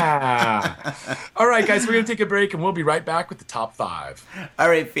 All right, guys, we're going to take a break, and we'll be right back with the top 5. All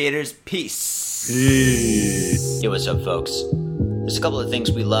right, faders, peace. Yo, what's up, folks? There's a couple of things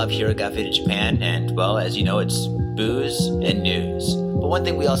we love here at Got Faded Japan, and, well, as you know, it's booze and news. But one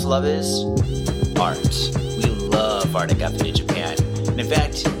thing we also love is art. We love art at Got Faded Japan. And in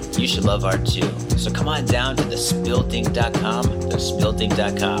fact, you should love art too. So come on down to thespiltink.com,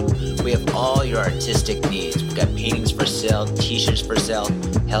 thespiltink.com. We have all your artistic needs. We've got paintings for sale, t-shirts for sale.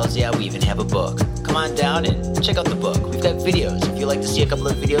 Hells yeah, we even have a book. Come on down and check out the book. We've got videos. If you'd like to see a couple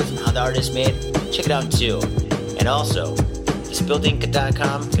of videos on how the art is made, check it out too. And also,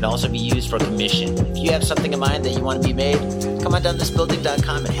 thespiltink.com can also be used for commission. If you have something in mind that you want to be made, come on down to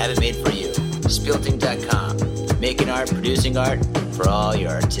thespiltink.com and have it made for you. Thespiltink.com. Making art, producing art for all your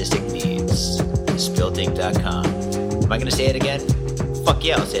artistic needs. Thespiltink.com. Am I going to say it again? Fuck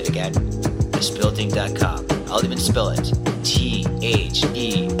yeah, I'll say it again. Thespiltink.com. I'll even spell it.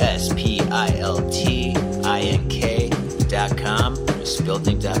 THESPILTINK.com.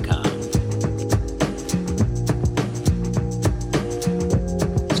 Thespiltink.com.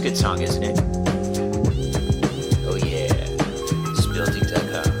 It's a good song, isn't it? Oh yeah.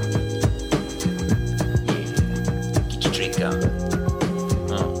 Thespiltink.com.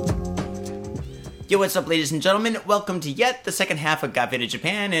 Yo, what's up, ladies and gentlemen? Welcome to yet the second half of Got Faded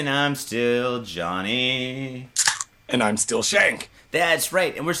Japan, and I'm still Johnny. And I'm still Shank. That's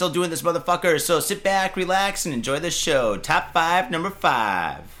right, and we're still doing this motherfucker, so sit back, relax, and enjoy the show. Top 5, number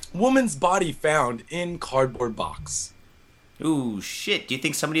 5. Woman's body found in cardboard box. Ooh, shit. Do you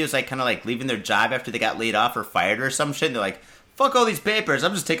think somebody was, like, kind of, like, leaving their job after they got laid off or fired or some shit? And they're like, fuck all these papers,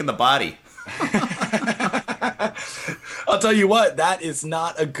 I'm just taking the body. I'll tell you what, that is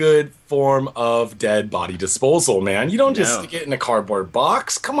not a good form of dead body disposal, man. You don't just No. stick it in a cardboard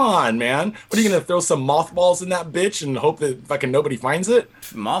box. Come on, man. What are you gonna throw some mothballs in that bitch and hope that fucking nobody finds it?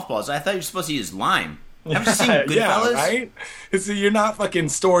 Mothballs. I thought you were supposed to use lime. Haven't you seen Yeah, Goodfellas? right? You're not fucking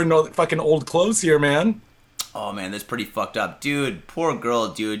storing no fucking old clothes here, man. Oh man, that's pretty fucked up. Dude, poor girl,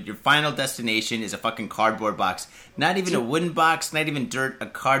 dude. Your final destination is a fucking cardboard box. Not even a wooden box, not even dirt, a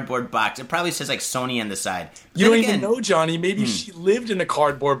cardboard box. It probably says like Sony on the side. You don't even know, Johnny. Maybe she lived in a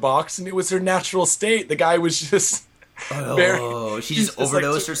cardboard box and it was her natural state. The guy was just... she just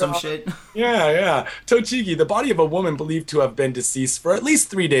overdosed or some shit. Yeah. Tochigi, the body of a woman believed to have been deceased for at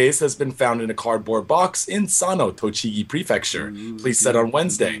least 3 days, has been found in a cardboard box in Sano, Tochigi Prefecture, police said on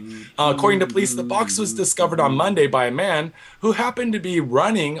Wednesday. According to police, the box was discovered on Monday by a man who happened to be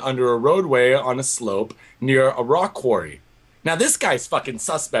running under a roadway on a slope near a rock quarry. Now, this guy's fucking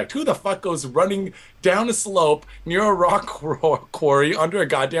suspect. Who the fuck goes running down a slope near a rock quarry under a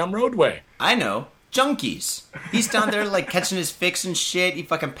goddamn roadway? I know. Junkies. He's down there like catching his fix and shit. He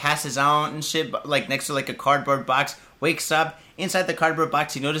fucking passes out and shit, like next to like a cardboard box. Wakes up inside the cardboard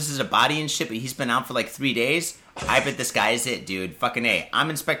box. He notices a body and shit, but he's been out for like 3 days. I bet this guy is it, dude. Fucking A. I'm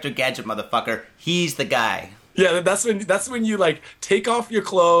Inspector Gadget, motherfucker. He's the guy. Yeah, that's when you like take off your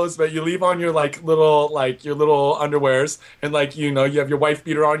clothes, but you leave on your little underwears, and you have your wife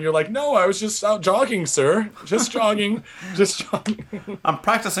beater on. You're like, no, I was just out jogging, sir. Just jogging, just jogging. I'm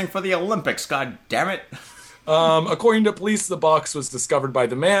practicing for the Olympics. God damn it. According to police, the box was discovered by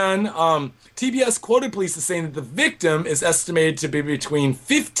the man. TBS quoted police as saying that the victim is estimated to be between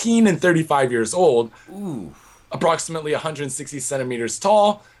 15 and 35 years old. Ooh. Approximately 160 centimeters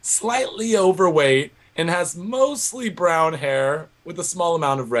tall, slightly overweight, and has mostly brown hair with a small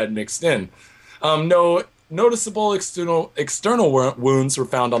amount of red mixed in. No noticeable external wounds were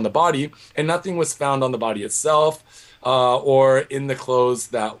found on the body, and nothing was found on the body itself or in the clothes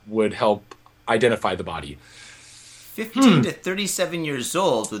that would help identify the body. 15 to 37 years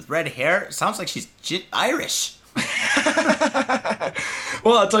old with red hair? Sounds like she's Irish.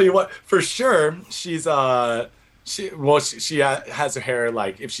 Well, I'll tell you what, for sure, she's... She has her hair,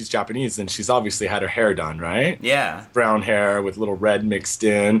 like, if she's Japanese, then she's obviously had her hair done, right? Yeah. Brown hair with little red mixed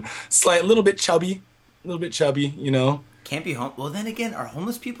in. Little bit chubby, you know? Can't be home. Well, then again, are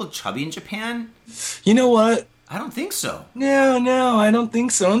homeless people chubby in Japan? You know what? I don't think so. No, I don't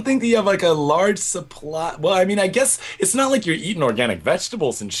think so. I don't think that you have, like, a large supply. Well, I mean, I guess it's not like you're eating organic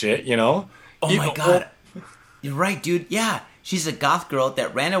vegetables and shit, you know? Oh, my God. You're right, dude. Yeah. She's a goth girl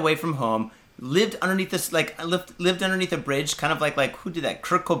that ran away from home, lived underneath this, lived underneath a bridge, kind of like who did that?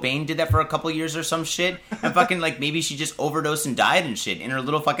 Kurt Cobain did that for a couple years or some shit. And fucking, maybe she just overdosed and died and shit in her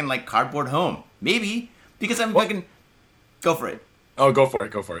little fucking, cardboard home. Maybe. Because I'm fucking... Go for it. Oh, go for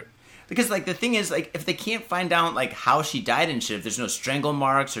it. Because, the thing is, if they can't find out, how she died and shit, if there's no strangle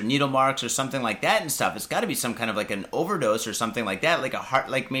marks or needle marks or something like that and stuff, it's got to be some kind of, an overdose or something like that, like a heart,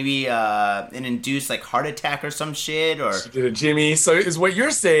 maybe an induced, heart attack or some shit, or... She did a Jimmy. So is what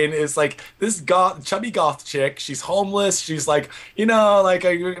you're saying is, this chubby goth chick, she's homeless, she's fuck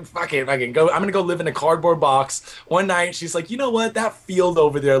it, go, I'm gonna go live in a cardboard box. One night, she's like, you know what, that field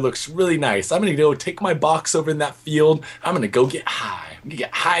over there looks really nice. I'm gonna go take my box over in that field. I'm gonna go get high. I'm gonna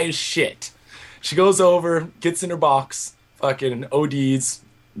get high as shit. She goes over, gets in her box, fucking ODs.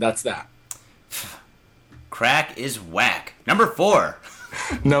 That's that. Crack is whack. Number 4.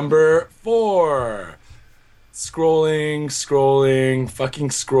 Number 4. Scrolling.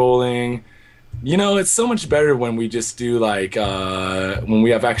 You know, it's so much better when we just do when we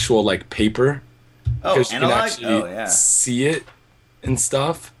have actual paper. Oh, because you can analog? actually see it and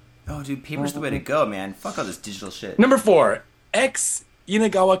stuff. Oh, dude, paper's the way to go, man. Fuck all this digital shit. Number 4.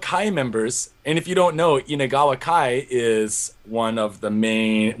 Inagawa Kai members, and if you don't know, Inagawa Kai is one of the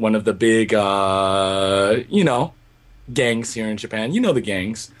big, gangs here in Japan. You know the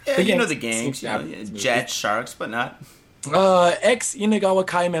gangs. Yeah, the you know the gangs. Jet, sharks, but not. Inagawa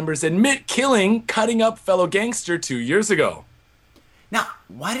Kai members admit cutting up fellow gangster 2 years ago. Now,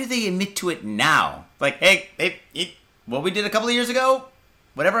 why do they admit to it now? Hey, what we did a couple of years ago,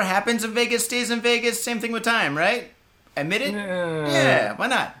 whatever happens in Vegas stays in Vegas, same thing with time, right? Admit it? Yeah, why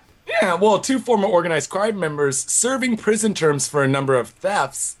not? Yeah, well, 2 former organized crime members serving prison terms for a number of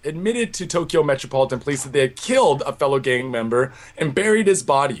thefts admitted to Tokyo Metropolitan Police that they had killed a fellow gang member and buried his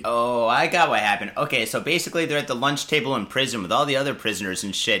body. Oh, I got what happened. Okay, so basically they're at the lunch table in prison with all the other prisoners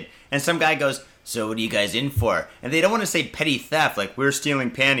and shit, and some guy goes, so what are you guys in for? And they don't want to say petty theft, we're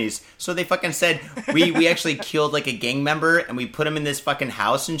stealing panties. So they fucking said, we actually killed a gang member and we put him in this fucking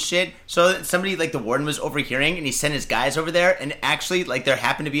house and shit. So somebody, the warden was overhearing and he sent his guys over there and actually, there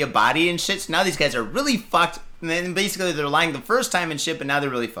happened to be a body and shit. So now these guys are really fucked And then basically they're lying the first time and shit, but now they're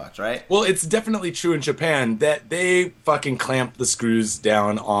really fucked, right? Well, it's definitely true in Japan that they fucking clamp the screws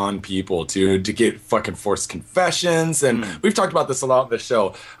down on people to get fucking forced confessions. And we've talked about this a lot on the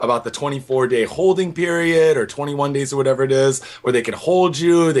show, about the 24-day holding period or 21 days or whatever it is, where they can hold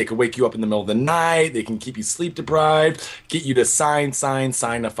you, they can wake you up in the middle of the night, they can keep you sleep deprived, get you to sign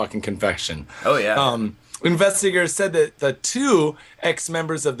a fucking confession. Oh, yeah. Investigators said that the two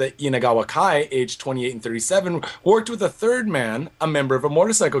ex-members of the Inagawa Kai, aged 28 and 37, worked with a third man, a member of a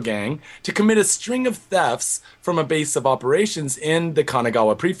motorcycle gang, to commit a string of thefts from a base of operations in the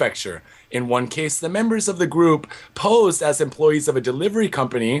Kanagawa prefecture. In one case, the members of the group posed as employees of a delivery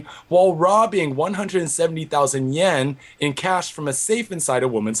company while robbing 170,000 yen in cash from a safe inside a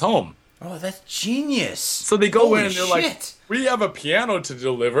woman's home. Oh, that's genius. So they go in and they're like, we have a piano to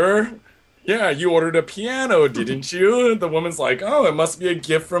deliver. Yeah, you ordered a piano, didn't you? The woman's like, oh, it must be a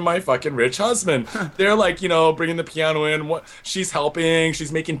gift from my fucking rich husband. They're like, bringing the piano in. She's helping.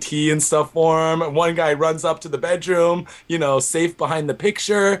 She's making tea and stuff for him. One guy runs up to the bedroom, safe behind the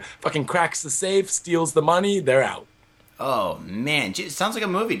picture, fucking cracks the safe, steals the money. They're out. Oh, man. It sounds like a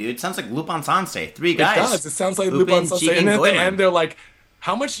movie, dude. It sounds like Lupin Sansei. Three guys. It does. It sounds like Lupin Sansei. And at the end, they're like,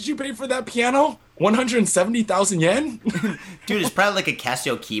 how much did you pay for that piano? 170,000 yen? Dude, it's probably like a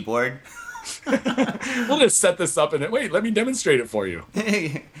Casio keyboard. We'll just set this up and wait, let me demonstrate it for you.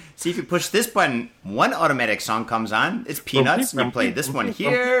 See, if you push this button, one automatic song comes on. It's Peanuts. You play this one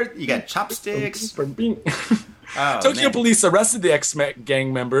here. You got chopsticks. Tokyo police arrested the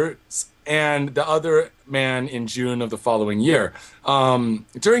ex-gang members and the other man in June of the following year.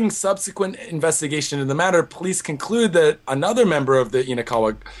 During subsequent investigation into the matter, police conclude that another member of the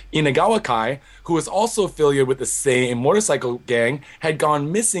Inagawa Kai, who was also affiliated with the same motorcycle gang, had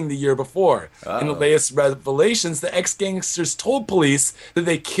gone missing the year before. In the latest revelations, the ex-gangsters told police that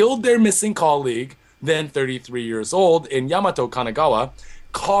they killed their missing colleague, then 33 years old, in Yamato, Kanagawa,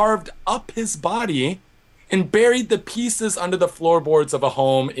 carved up his body, and buried the pieces under the floorboards of a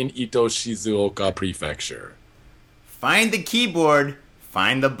home in Ito, Shizuoka Prefecture. Find the keyboard,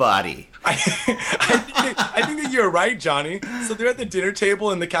 find the body. I think that you're right, Johnny. So they're at the dinner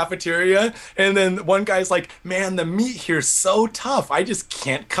table in the cafeteria, and then one guy's like, man, the meat here's so tough. I just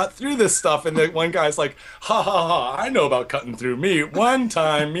can't cut through this stuff. And then one guy's like, ha ha ha, I know about cutting through meat. One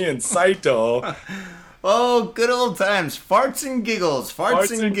time, me and Saito... Oh, good old times. Farts and giggles. Farts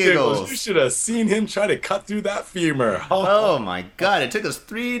and giggles. You should have seen him try to cut through that femur. Oh, my God. It took us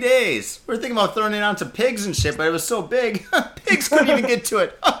 3 days. We were thinking about throwing it onto pigs and shit, but it was so big. Pigs couldn't even get to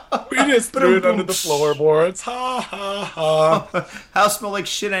it. We just threw it under the floorboards. Ha, ha, ha. House smelled like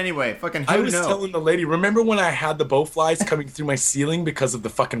shit anyway. Fucking who I was telling the lady, remember when I had the bowflies coming through my ceiling because of the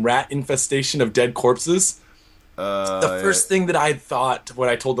fucking rat infestation of dead corpses? The first thing that I thought when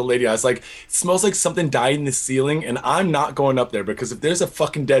I told the lady, I was like, it smells like something died in the ceiling, and I'm not going up there because if there's a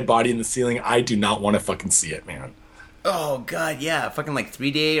fucking dead body in the ceiling, I do not want to fucking see it, man. Oh, God, yeah. Fucking like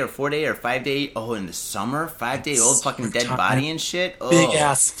 3-day or 4-day or 5-day. Oh, in the summer? 5-day old fucking dead body and shit? Oh, big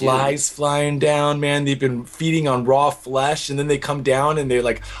ass flies flying down, man. They've been feeding on raw flesh, and then they come down and they're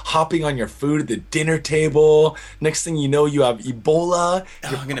like hopping on your food at the dinner table. Next thing you know, you have Ebola.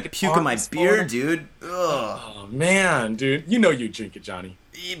 Oh, I'm gonna puke in my beer, dude. Ugh. Oh, man, dude. You know you drink it, Johnny.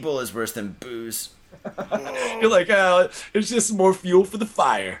 Ebola is worse than booze. You're like, it's just more fuel for the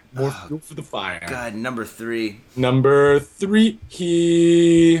fire. More fuel for the fire. God, number 3. Number 3.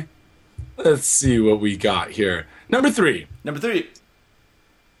 Let's see what we got here. Number 3.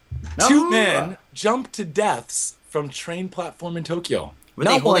 Two men jumped to deaths from train platform in Tokyo. Were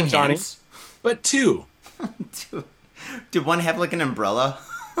they holding Johnny, hands? but 2. Did one have like an umbrella?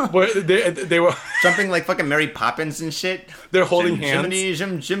 They were jumping like fucking Mary Poppins and shit. They're holding hands.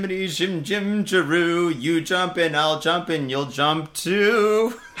 Jiminy, Jiminy, Jim, Jaroo. You jump and I'll jump and you'll jump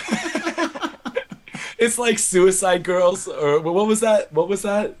too. It's like Suicide Girls, or what was that?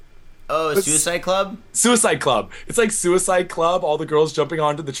 Oh, Suicide Club? Suicide Club. It's like Suicide Club, all the girls jumping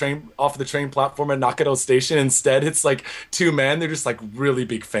onto the train, off the train platform at Nakano Station. Instead, it's like 2 men. They're just like really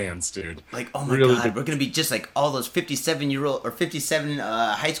big fans, dude. Like, oh my God, we're going to be just like all those 57-year-old or 57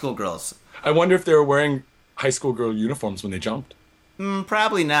 high school girls. I wonder if they were wearing high school girl uniforms when they jumped.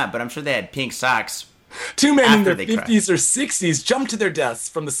 Probably not, but I'm sure they had pink socks. 2 men in their 50s or 60s jumped to their deaths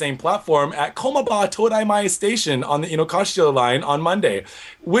from the same platform at Komaba Todaimai Station on the Inokashira line on Monday.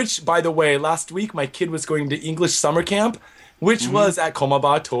 Which, by the way, last week my kid was going to English summer camp, which was at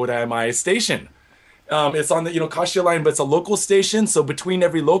Komaba Todaimai Station. It's on the Inokashira line, but it's a local station, so between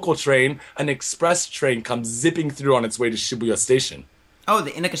every local train, an express train comes zipping through on its way to Shibuya Station. Oh,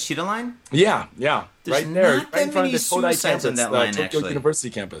 the Inokashira line? Yeah. There's right there, not right in front of the Todai campus, on that the line, Tokyo actually. University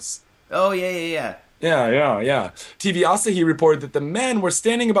campus. Oh, yeah. Yeah. TV Asahi reported that the men were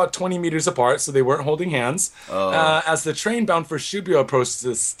standing about 20 meters apart, so they weren't holding hands. As the train bound for Shubyo approached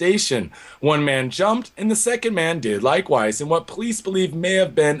the station, one man jumped, and the second man did likewise, in what police believe may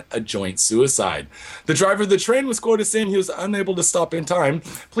have been a joint suicide. The driver of the train was quoted saying he was unable to stop in time.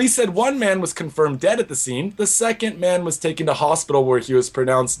 Police said one man was confirmed dead at the scene. The second man was taken to hospital where he was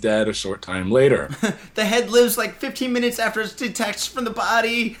pronounced dead a short time later. The head lives like 15 minutes after it's detached from the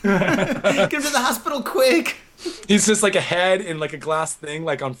body. Get him to the hospital quick. He's just like a head in like a glass thing,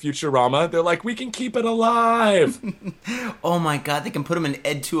 like on Futurama. They're like, we can keep it alive. Oh my god, they can put him in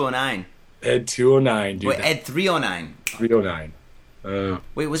Ed 209. Ed 209, dude. Wait, Ed 309. 309.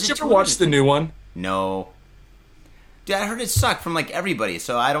 Wait, was Did it you ever watch the new one? No. Dude, I heard it sucked from like everybody,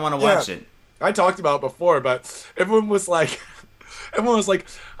 so I don't want to watch it. I talked about it before, but everyone was like,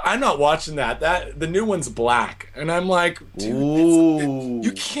 I'm not watching that. The new one's black. And I'm like, dude,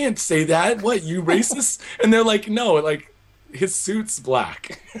 you can't say that. What, you racist? And they're like, no, like, his suit's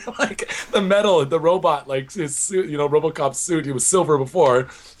black. Like, the robot, like, his suit, RoboCop's suit, he was silver before.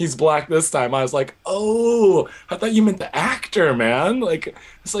 He's black this time. I was like, oh, I thought you meant the actor, man. Like,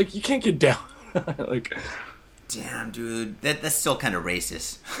 it's like, you can't get down. Like... Damn, dude. That's still kind of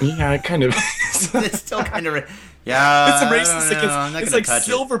racist. Yeah, it kind of is. It's still kind of... Yeah, it's racist. It's like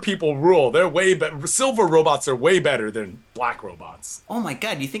silver people rule. They're way better. Silver robots are way better than black robots. Oh my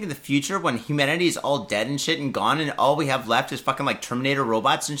god, do you think in the future when humanity is all dead and shit and gone and all we have left is fucking like Terminator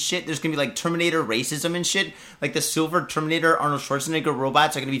robots and shit, there's gonna be like Terminator racism and shit? Like the silver Terminator Arnold Schwarzenegger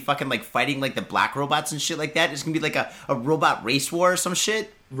robots are gonna be fucking like fighting like the black robots and shit like that? It's gonna be like a robot race war or some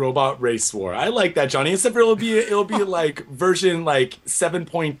shit? Robot race war. I like that, Johnny. Except for it'll be like version like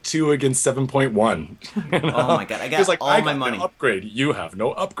 7.2 against 7.1. You know? Oh my god, I got all my money. No upgrade. You have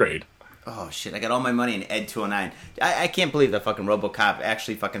no upgrade. Oh shit, I got all my money in Ed 209. I can't believe that fucking RoboCop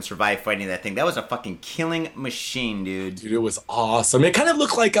actually fucking survived fighting that thing. That was a fucking killing machine, dude. Dude, it was awesome. It kind of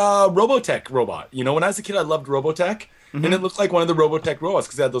looked like a Robotech robot. You know, when I was a kid, I loved Robotech. Mm-hmm. And it looked like one of the Robotech robots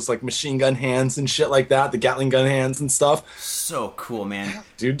because it had those like machine gun hands and shit like that, the Gatling gun hands and stuff. So cool, man.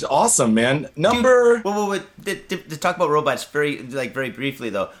 Dude, awesome, man. Wait. To talk about robots very briefly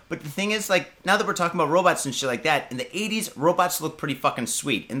though. But the thing is, like, now that we're talking about robots and shit like that, in the 80s, robots look pretty fucking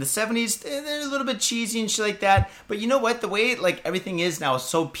sweet. In the 70s, they're a little bit cheesy and shit like that. But you know what? The way like everything is now is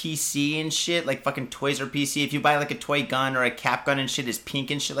so PC and shit. Like fucking toys are PC. If you buy like a toy gun or a cap gun and shit is pink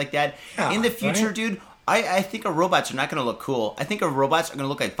and shit like that. Yeah, in the future, right? Dude. I think our robots are not going to look cool. I think our robots are going to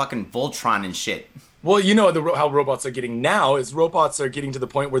look like fucking Voltron and shit. Well, you know how robots are getting now is robots are getting to the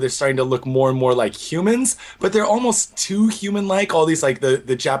point where they're starting to look more and more like humans, but they're almost too human-like. All these like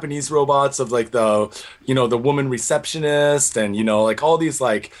the Japanese robots of like the woman receptionist and like all these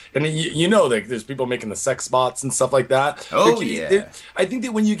like, and like there's people making the sex bots and stuff like that. Oh yeah. I think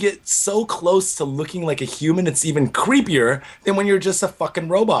that when you get so close to looking like a human, it's even creepier than when you're just a fucking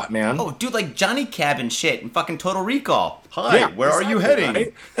robot, man. Oh, dude, like Johnny Cab and shit and fucking Total Recall. Hi, where are you heading?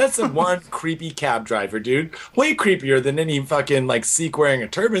 Right? That's the one creepy cab driver, dude. Way creepier than any fucking like Sikh wearing a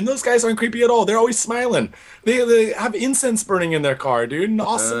turban. Those guys aren't creepy at all. They're always smiling. They have incense burning in their car, dude, and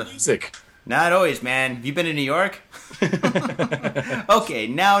awesome music. Not always, man. Have you been to New York? Okay,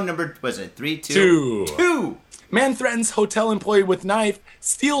 now number, was it 3, 2? 2! Man threatens hotel employee with knife,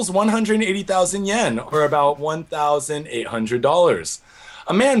 steals 180,000 yen, or about $1,800.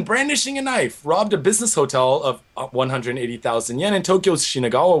 A man brandishing a knife robbed a business hotel of 180,000 yen in Tokyo's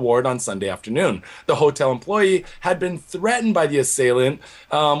Shinagawa ward on Sunday afternoon. The hotel employee had been threatened by the assailant,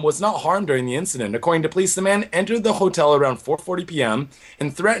 was not harmed during the incident. According to police, the man entered the hotel around 4:40 p.m.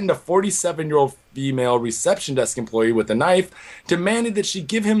 and threatened a 47-year-old female reception desk employee with a knife, demanded that she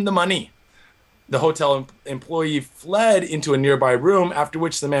give him the money. The hotel employee fled into a nearby room, after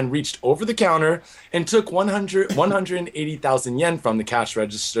which the man reached over the counter and took 180,000 yen from the cash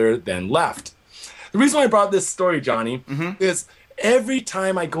register, then left. The reason why I brought this story, Johnny, is every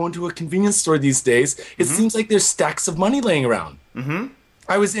time I go into a convenience store these days, it seems like there's stacks of money laying around.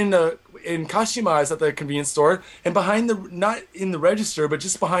 I was in Kashima, I was at the convenience store, and behind not in the register, but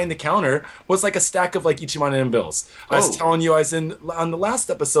just behind the counter, was like a stack of like Ichiman yen bills. I was telling you, on the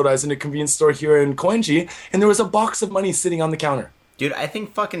last episode, I was in a convenience store here in Koenji, and there was a box of money sitting on the counter. Dude, I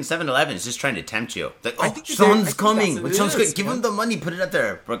think fucking 7-Eleven is just trying to tempt you. Like, I think someone's coming. Give him the money, put it up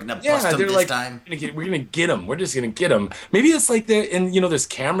there. We're going to bust him this time. We're going to get him. We're just going to get him. Maybe it's like there's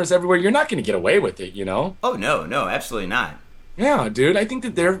cameras everywhere. You're not going to get away with it, Oh, no, absolutely not. Yeah, dude, I think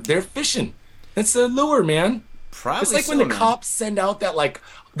that they're fishing. That's the lure, man. Probably It's like when so, the man. cops send out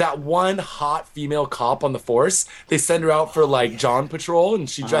that one hot female cop on the force. They send her out for like John Patrol, and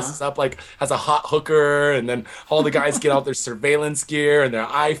she dresses up like as a hot hooker, and then all the guys get out their surveillance gear and their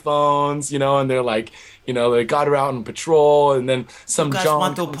iPhones, and they're like, they got her out on patrol, and then some guys John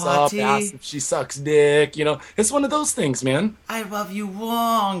want to comes party? up, asks if she sucks dick. It's one of those things, man. I love you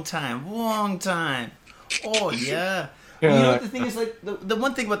long time. Oh, yeah. Yeah. You know what the thing is, like, the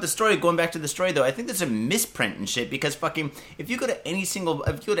one thing about the story, going back to the story, though, I think there's a misprint and shit, because fucking, if you go to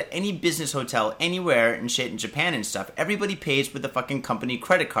any business hotel anywhere and shit in Japan and stuff, everybody pays with the fucking company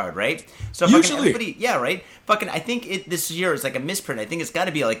credit card, right? So fucking Usually. everybody, yeah, right? Fucking, I think this year is like a misprint. I think it's got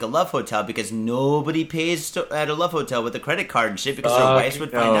to be like a love hotel, because nobody pays at a love hotel with a credit card and shit, because their wives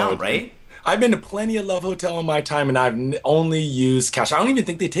would find out, right? I've been to plenty of Love Hotel in my time, and I've only used cash. I don't even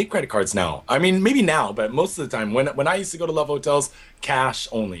think they take credit cards now. I mean, maybe now, but most of the time, when I used to go to Love Hotels, cash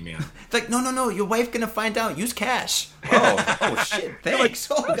only, man. It's like, no, your wife gonna find out. Use cash. Oh shit, thanks.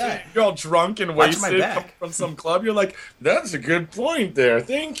 Oh, God. You're all drunk and Watch my wasted back. from some club. You're like, that's a good point there.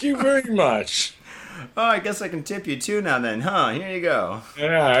 Thank you very much. Oh, I guess I can tip you too now then, huh? Here you go.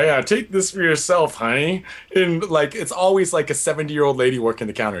 Yeah. Take this for yourself, honey. And like, it's always like a 70-year-old lady working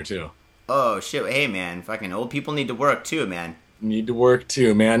the counter too. Oh, shit. Hey, man. Fucking old people need to work, too, man. Need to work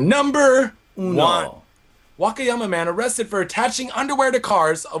too, man. Number Uno. 1. Wakayama man arrested for attaching underwear to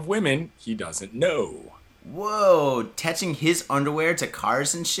cars of women he doesn't know. Whoa. Attaching his underwear to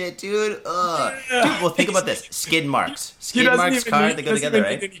cars and shit, dude? Ugh. Dude, well, think about this. Skid marks. Skid marks, car, they go together,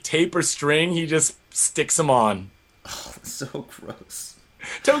 right? Need any tape or string. He just sticks them on. So gross.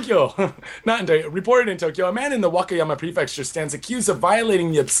 Tokyo. Not in Tokyo. Reported in Tokyo, a man in the Wakayama prefecture stands accused of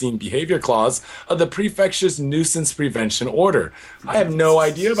violating the obscene behavior clause of the prefecture's nuisance prevention order. I have no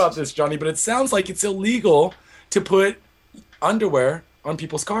idea about this, Johnny, but it sounds like it's illegal to put underwear on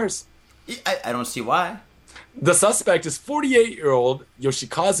people's cars. I don't see why. The suspect is 48-year-old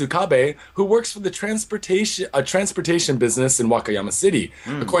Yoshikazu Kabe, who works for the transportation business in Wakayama City.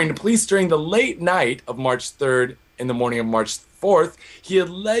 According to police, during the late night of March 3rd and the morning of March 4th, he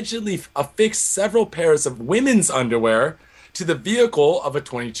allegedly affixed several pairs of women's underwear to the vehicle of a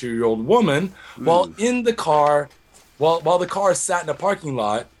 22-year-old woman while in the car, while the car sat in a parking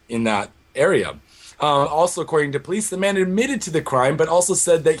lot in that area. Also, according to police, the man admitted to the crime, but also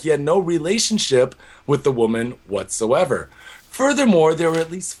said that he had no relationship with the woman whatsoever. Furthermore, there were at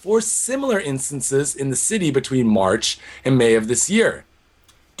least 4 similar instances in the city between March and May of this year.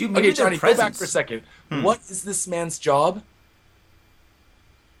 Dude, maybe Okay, Johnny, their go back presence- for a second. What is this man's job?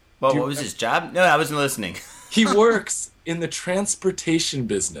 Well, what was his job? No, I wasn't listening. He works in the transportation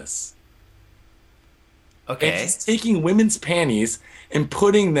business. And Okay. he's taking women's panties and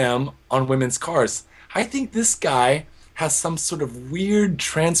putting them on women's cars. I think this guy has some sort of weird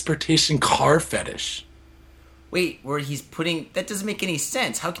transportation car fetish. Wait, where he's putting... That doesn't make any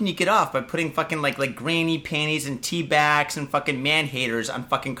sense. How can you get off by putting fucking, like granny panties and tea bags and fucking man-haters on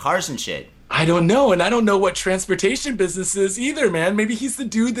fucking cars and shit? I don't know, and I don't know what transportation business is either, man. Maybe he's the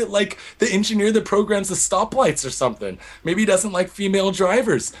dude that, like, the engineer that programs the stoplights or something. Maybe he doesn't like female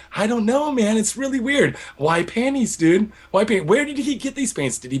drivers. I don't know, man. It's really weird. Why panties, dude? Why panties? Where did he get these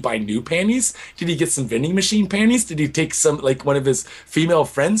panties? Did he buy new panties? Did he get some vending machine panties? Did he take some, like, one of his female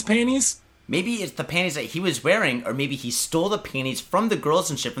friends' panties? Maybe it's the panties that he was wearing, or maybe he stole the panties from the girls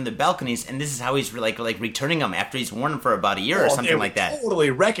and shit from the balconies, and this is how he's like returning them after he's worn them for about a year or something like that. They would totally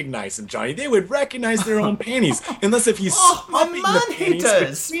recognize him, Johnny. They would recognize their own panties, unless if he's swapping man, the he panties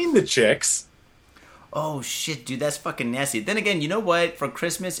does. between the chicks. Oh shit, dude, that's fucking nasty. Then again, you know what? For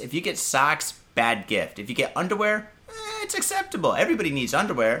Christmas, if you get socks, bad gift. If you get underwear, it's acceptable. Everybody needs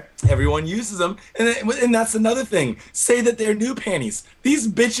underwear. Everyone uses them, and that's another thing. Say that they're new panties. These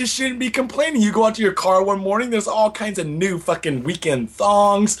bitches shouldn't be complaining. You go out to your car one morning, there's all kinds of new fucking weekend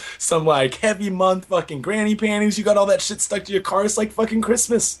thongs, some like heavy month fucking granny panties. You got all that shit stuck to your car. It's like fucking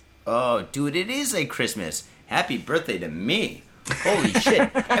Christmas. Oh, dude, it is like Christmas. Happy birthday to me. Holy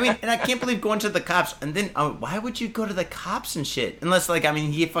shit. I mean, and I can't believe going to the cops. And then, why would you go to the cops and shit? Unless, like, I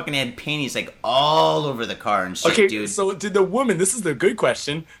mean, he fucking had panties, like, all over the car and shit, Okay, dude. so did the woman, this is the good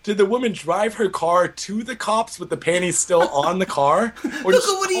question, did the woman drive her car to the cops with the panties still on the car? Or Look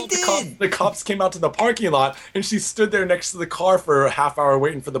at what he did! The cops came out to the parking lot, and she stood there next to the car for a half hour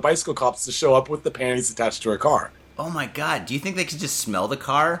waiting for the bicycle cops to show up with the panties attached to her car. Oh my god, do you think they could just smell the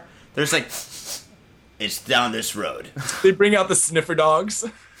car? There's like, it's down this road. They bring out the sniffer dogs.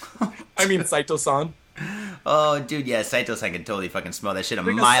 I mean, Saito-san. Oh, dude, yeah, Saito-san can totally fucking smell that shit a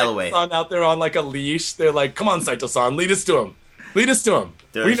mile away. Saito-san out there on like a leash. They're like, come on, Saito-san, lead us to him. Lead us to him.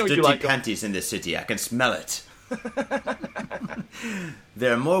 There's We know dirty you like him. panties in this city. I can smell it.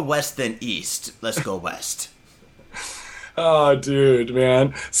 They're more west than east. Let's go west. Oh, dude,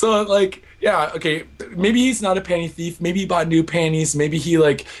 man. So, like, yeah, okay. Maybe he's not a panty thief. Maybe he bought new panties. Maybe he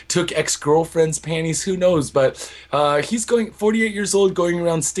like took ex-girlfriend's panties. Who knows? But he's going 48 years old, going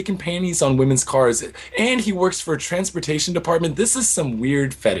around sticking panties on women's cars, and he works for a transportation department. This is some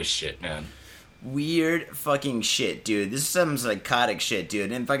weird fetish shit, man. Weird fucking shit, dude. This is some psychotic shit,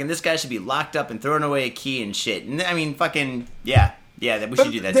 dude. And fucking this guy should be locked up and thrown away a key and shit. And I mean, fucking yeah, that we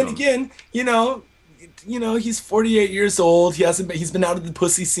should do that. Then to him. again, he's 48 years old. He's been out of the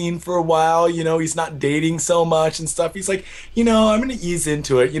pussy scene for a while. He's not dating so much and stuff. He's like, I'm gonna ease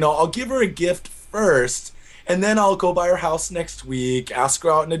into it. I'll give her a gift first, and then I'll go by her house next week, ask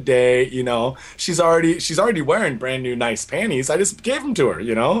her out on a date. She's already wearing brand new nice panties. I just gave them to her.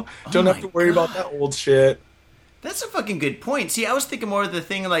 Don't have to worry about that old shit. That's a fucking good point. See, I was thinking more of the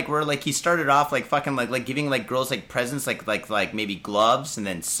thing like where like he started off like fucking like giving like girls like presents like maybe gloves and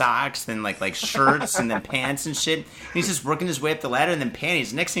then socks, then like shirts and then pants and shit. And he's just working his way up the ladder and then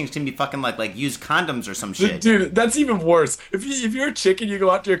panties. Next thing is gonna be fucking like used condoms or some shit. Dude, that's even worse. If you're a chick and you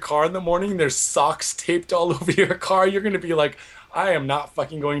go out to your car in the morning and there's socks taped all over your car, you're gonna be like, I am not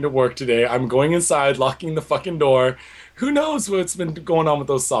fucking going to work today. I'm going inside, locking the fucking door. Who knows what's been going on with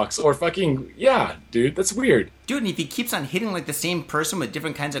those socks? Or fucking, yeah, dude, that's weird. Dude, and if he keeps on hitting like the same person with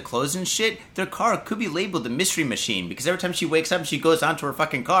different kinds of clothes and shit, their car could be labeled the mystery machine. Because every time she wakes up and she goes onto her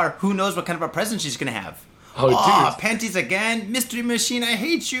fucking car, who knows what kind of a present she's gonna have. Oh, dude. Panties again? Mystery machine, I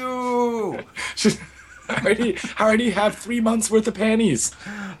hate you! I already have 3 months worth of panties.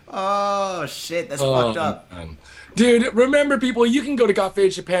 Oh, shit, that's fucked up. Man. Dude, remember, people, you can go to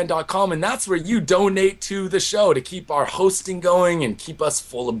gotfadedjapan.com, and that's where you donate to the show to keep our hosting going and keep us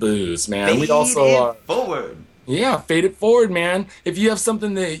full of booze, man. Fade it forward. Yeah, fade it forward, man. If you have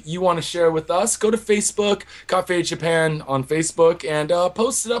something that you want to share with us, go to Facebook, Got Faded Japan on Facebook, and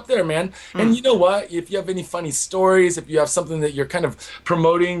post it up there, man. And you know what? If you have any funny stories, if you have something that you're kind of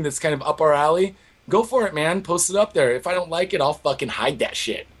promoting that's kind of up our alley, go for it, man. Post it up there. If I don't like it, I'll fucking hide that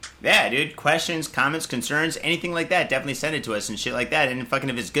shit. Yeah, dude. Questions, comments, concerns, anything like that, definitely send it to us and shit like that. And fucking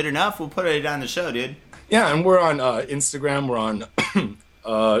if it's good enough, we'll put it on the show, dude. Yeah, and we're on Instagram, we're on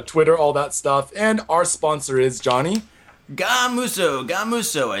Twitter, all that stuff. And our sponsor is Johnny.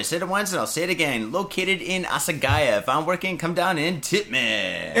 Gamuso. I said it once and I'll say it again. Located in Asagaya. If I'm working, come down and tip me.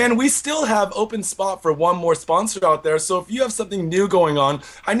 And we still have open spot for one more sponsor out there. So if you have something new going on,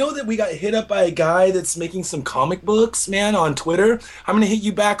 I know that we got hit up by a guy that's making some comic books, man, on Twitter. I'm going to hit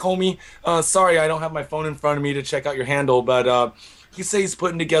you back, homie. Sorry, I don't have my phone in front of me to check out your handle, but he says he's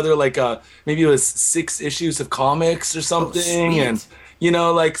putting together like maybe it was 6 issues of comics or something. And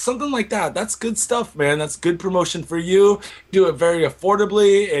like something like that. That's good stuff, man. That's good promotion for you. Do it very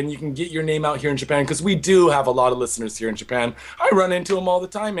affordably, and you can get your name out here in Japan because we do have a lot of listeners here in Japan. I run into them all the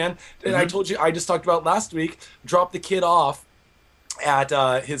time, man. And I told you, I just talked about last week, dropped the kid off at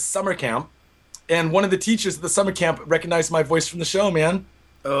his summer camp, and one of the teachers at the summer camp recognized my voice from the show, man.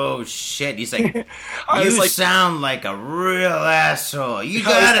 Oh, shit. He's like, you sound like a real asshole. You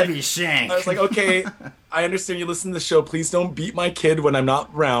gotta be shanked. I was like, okay, I understand you listen to the show. Please don't beat my kid when I'm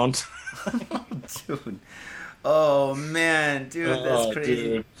not around. Dude. Oh, man. Dude, that's crazy.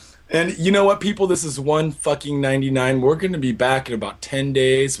 Dude. And you know what, people? This is 199. We're going to be back in about 10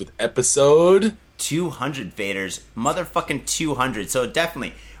 days with episode 200, Faders. Motherfucking 200. So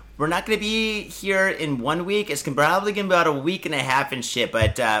definitely. We're not going to be here in 1 week. It's probably going to be about a week and a half and shit.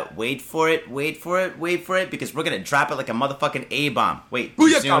 But wait for it, because we're going to drop it like a motherfucking A-bomb. Wait, too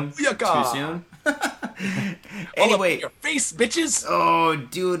soon? Too soon? Anyway. Your face, bitches. Oh,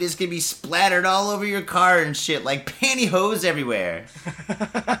 dude, it's going to be splattered all over your car and shit. Like pantyhose everywhere.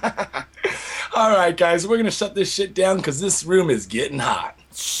 All right, guys. We're going to shut this shit down because this room is getting hot.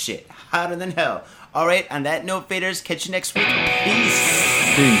 Shit, hotter than hell. All right, on that note, Faders, catch you next week.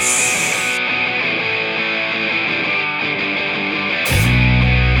 Peace. Peace.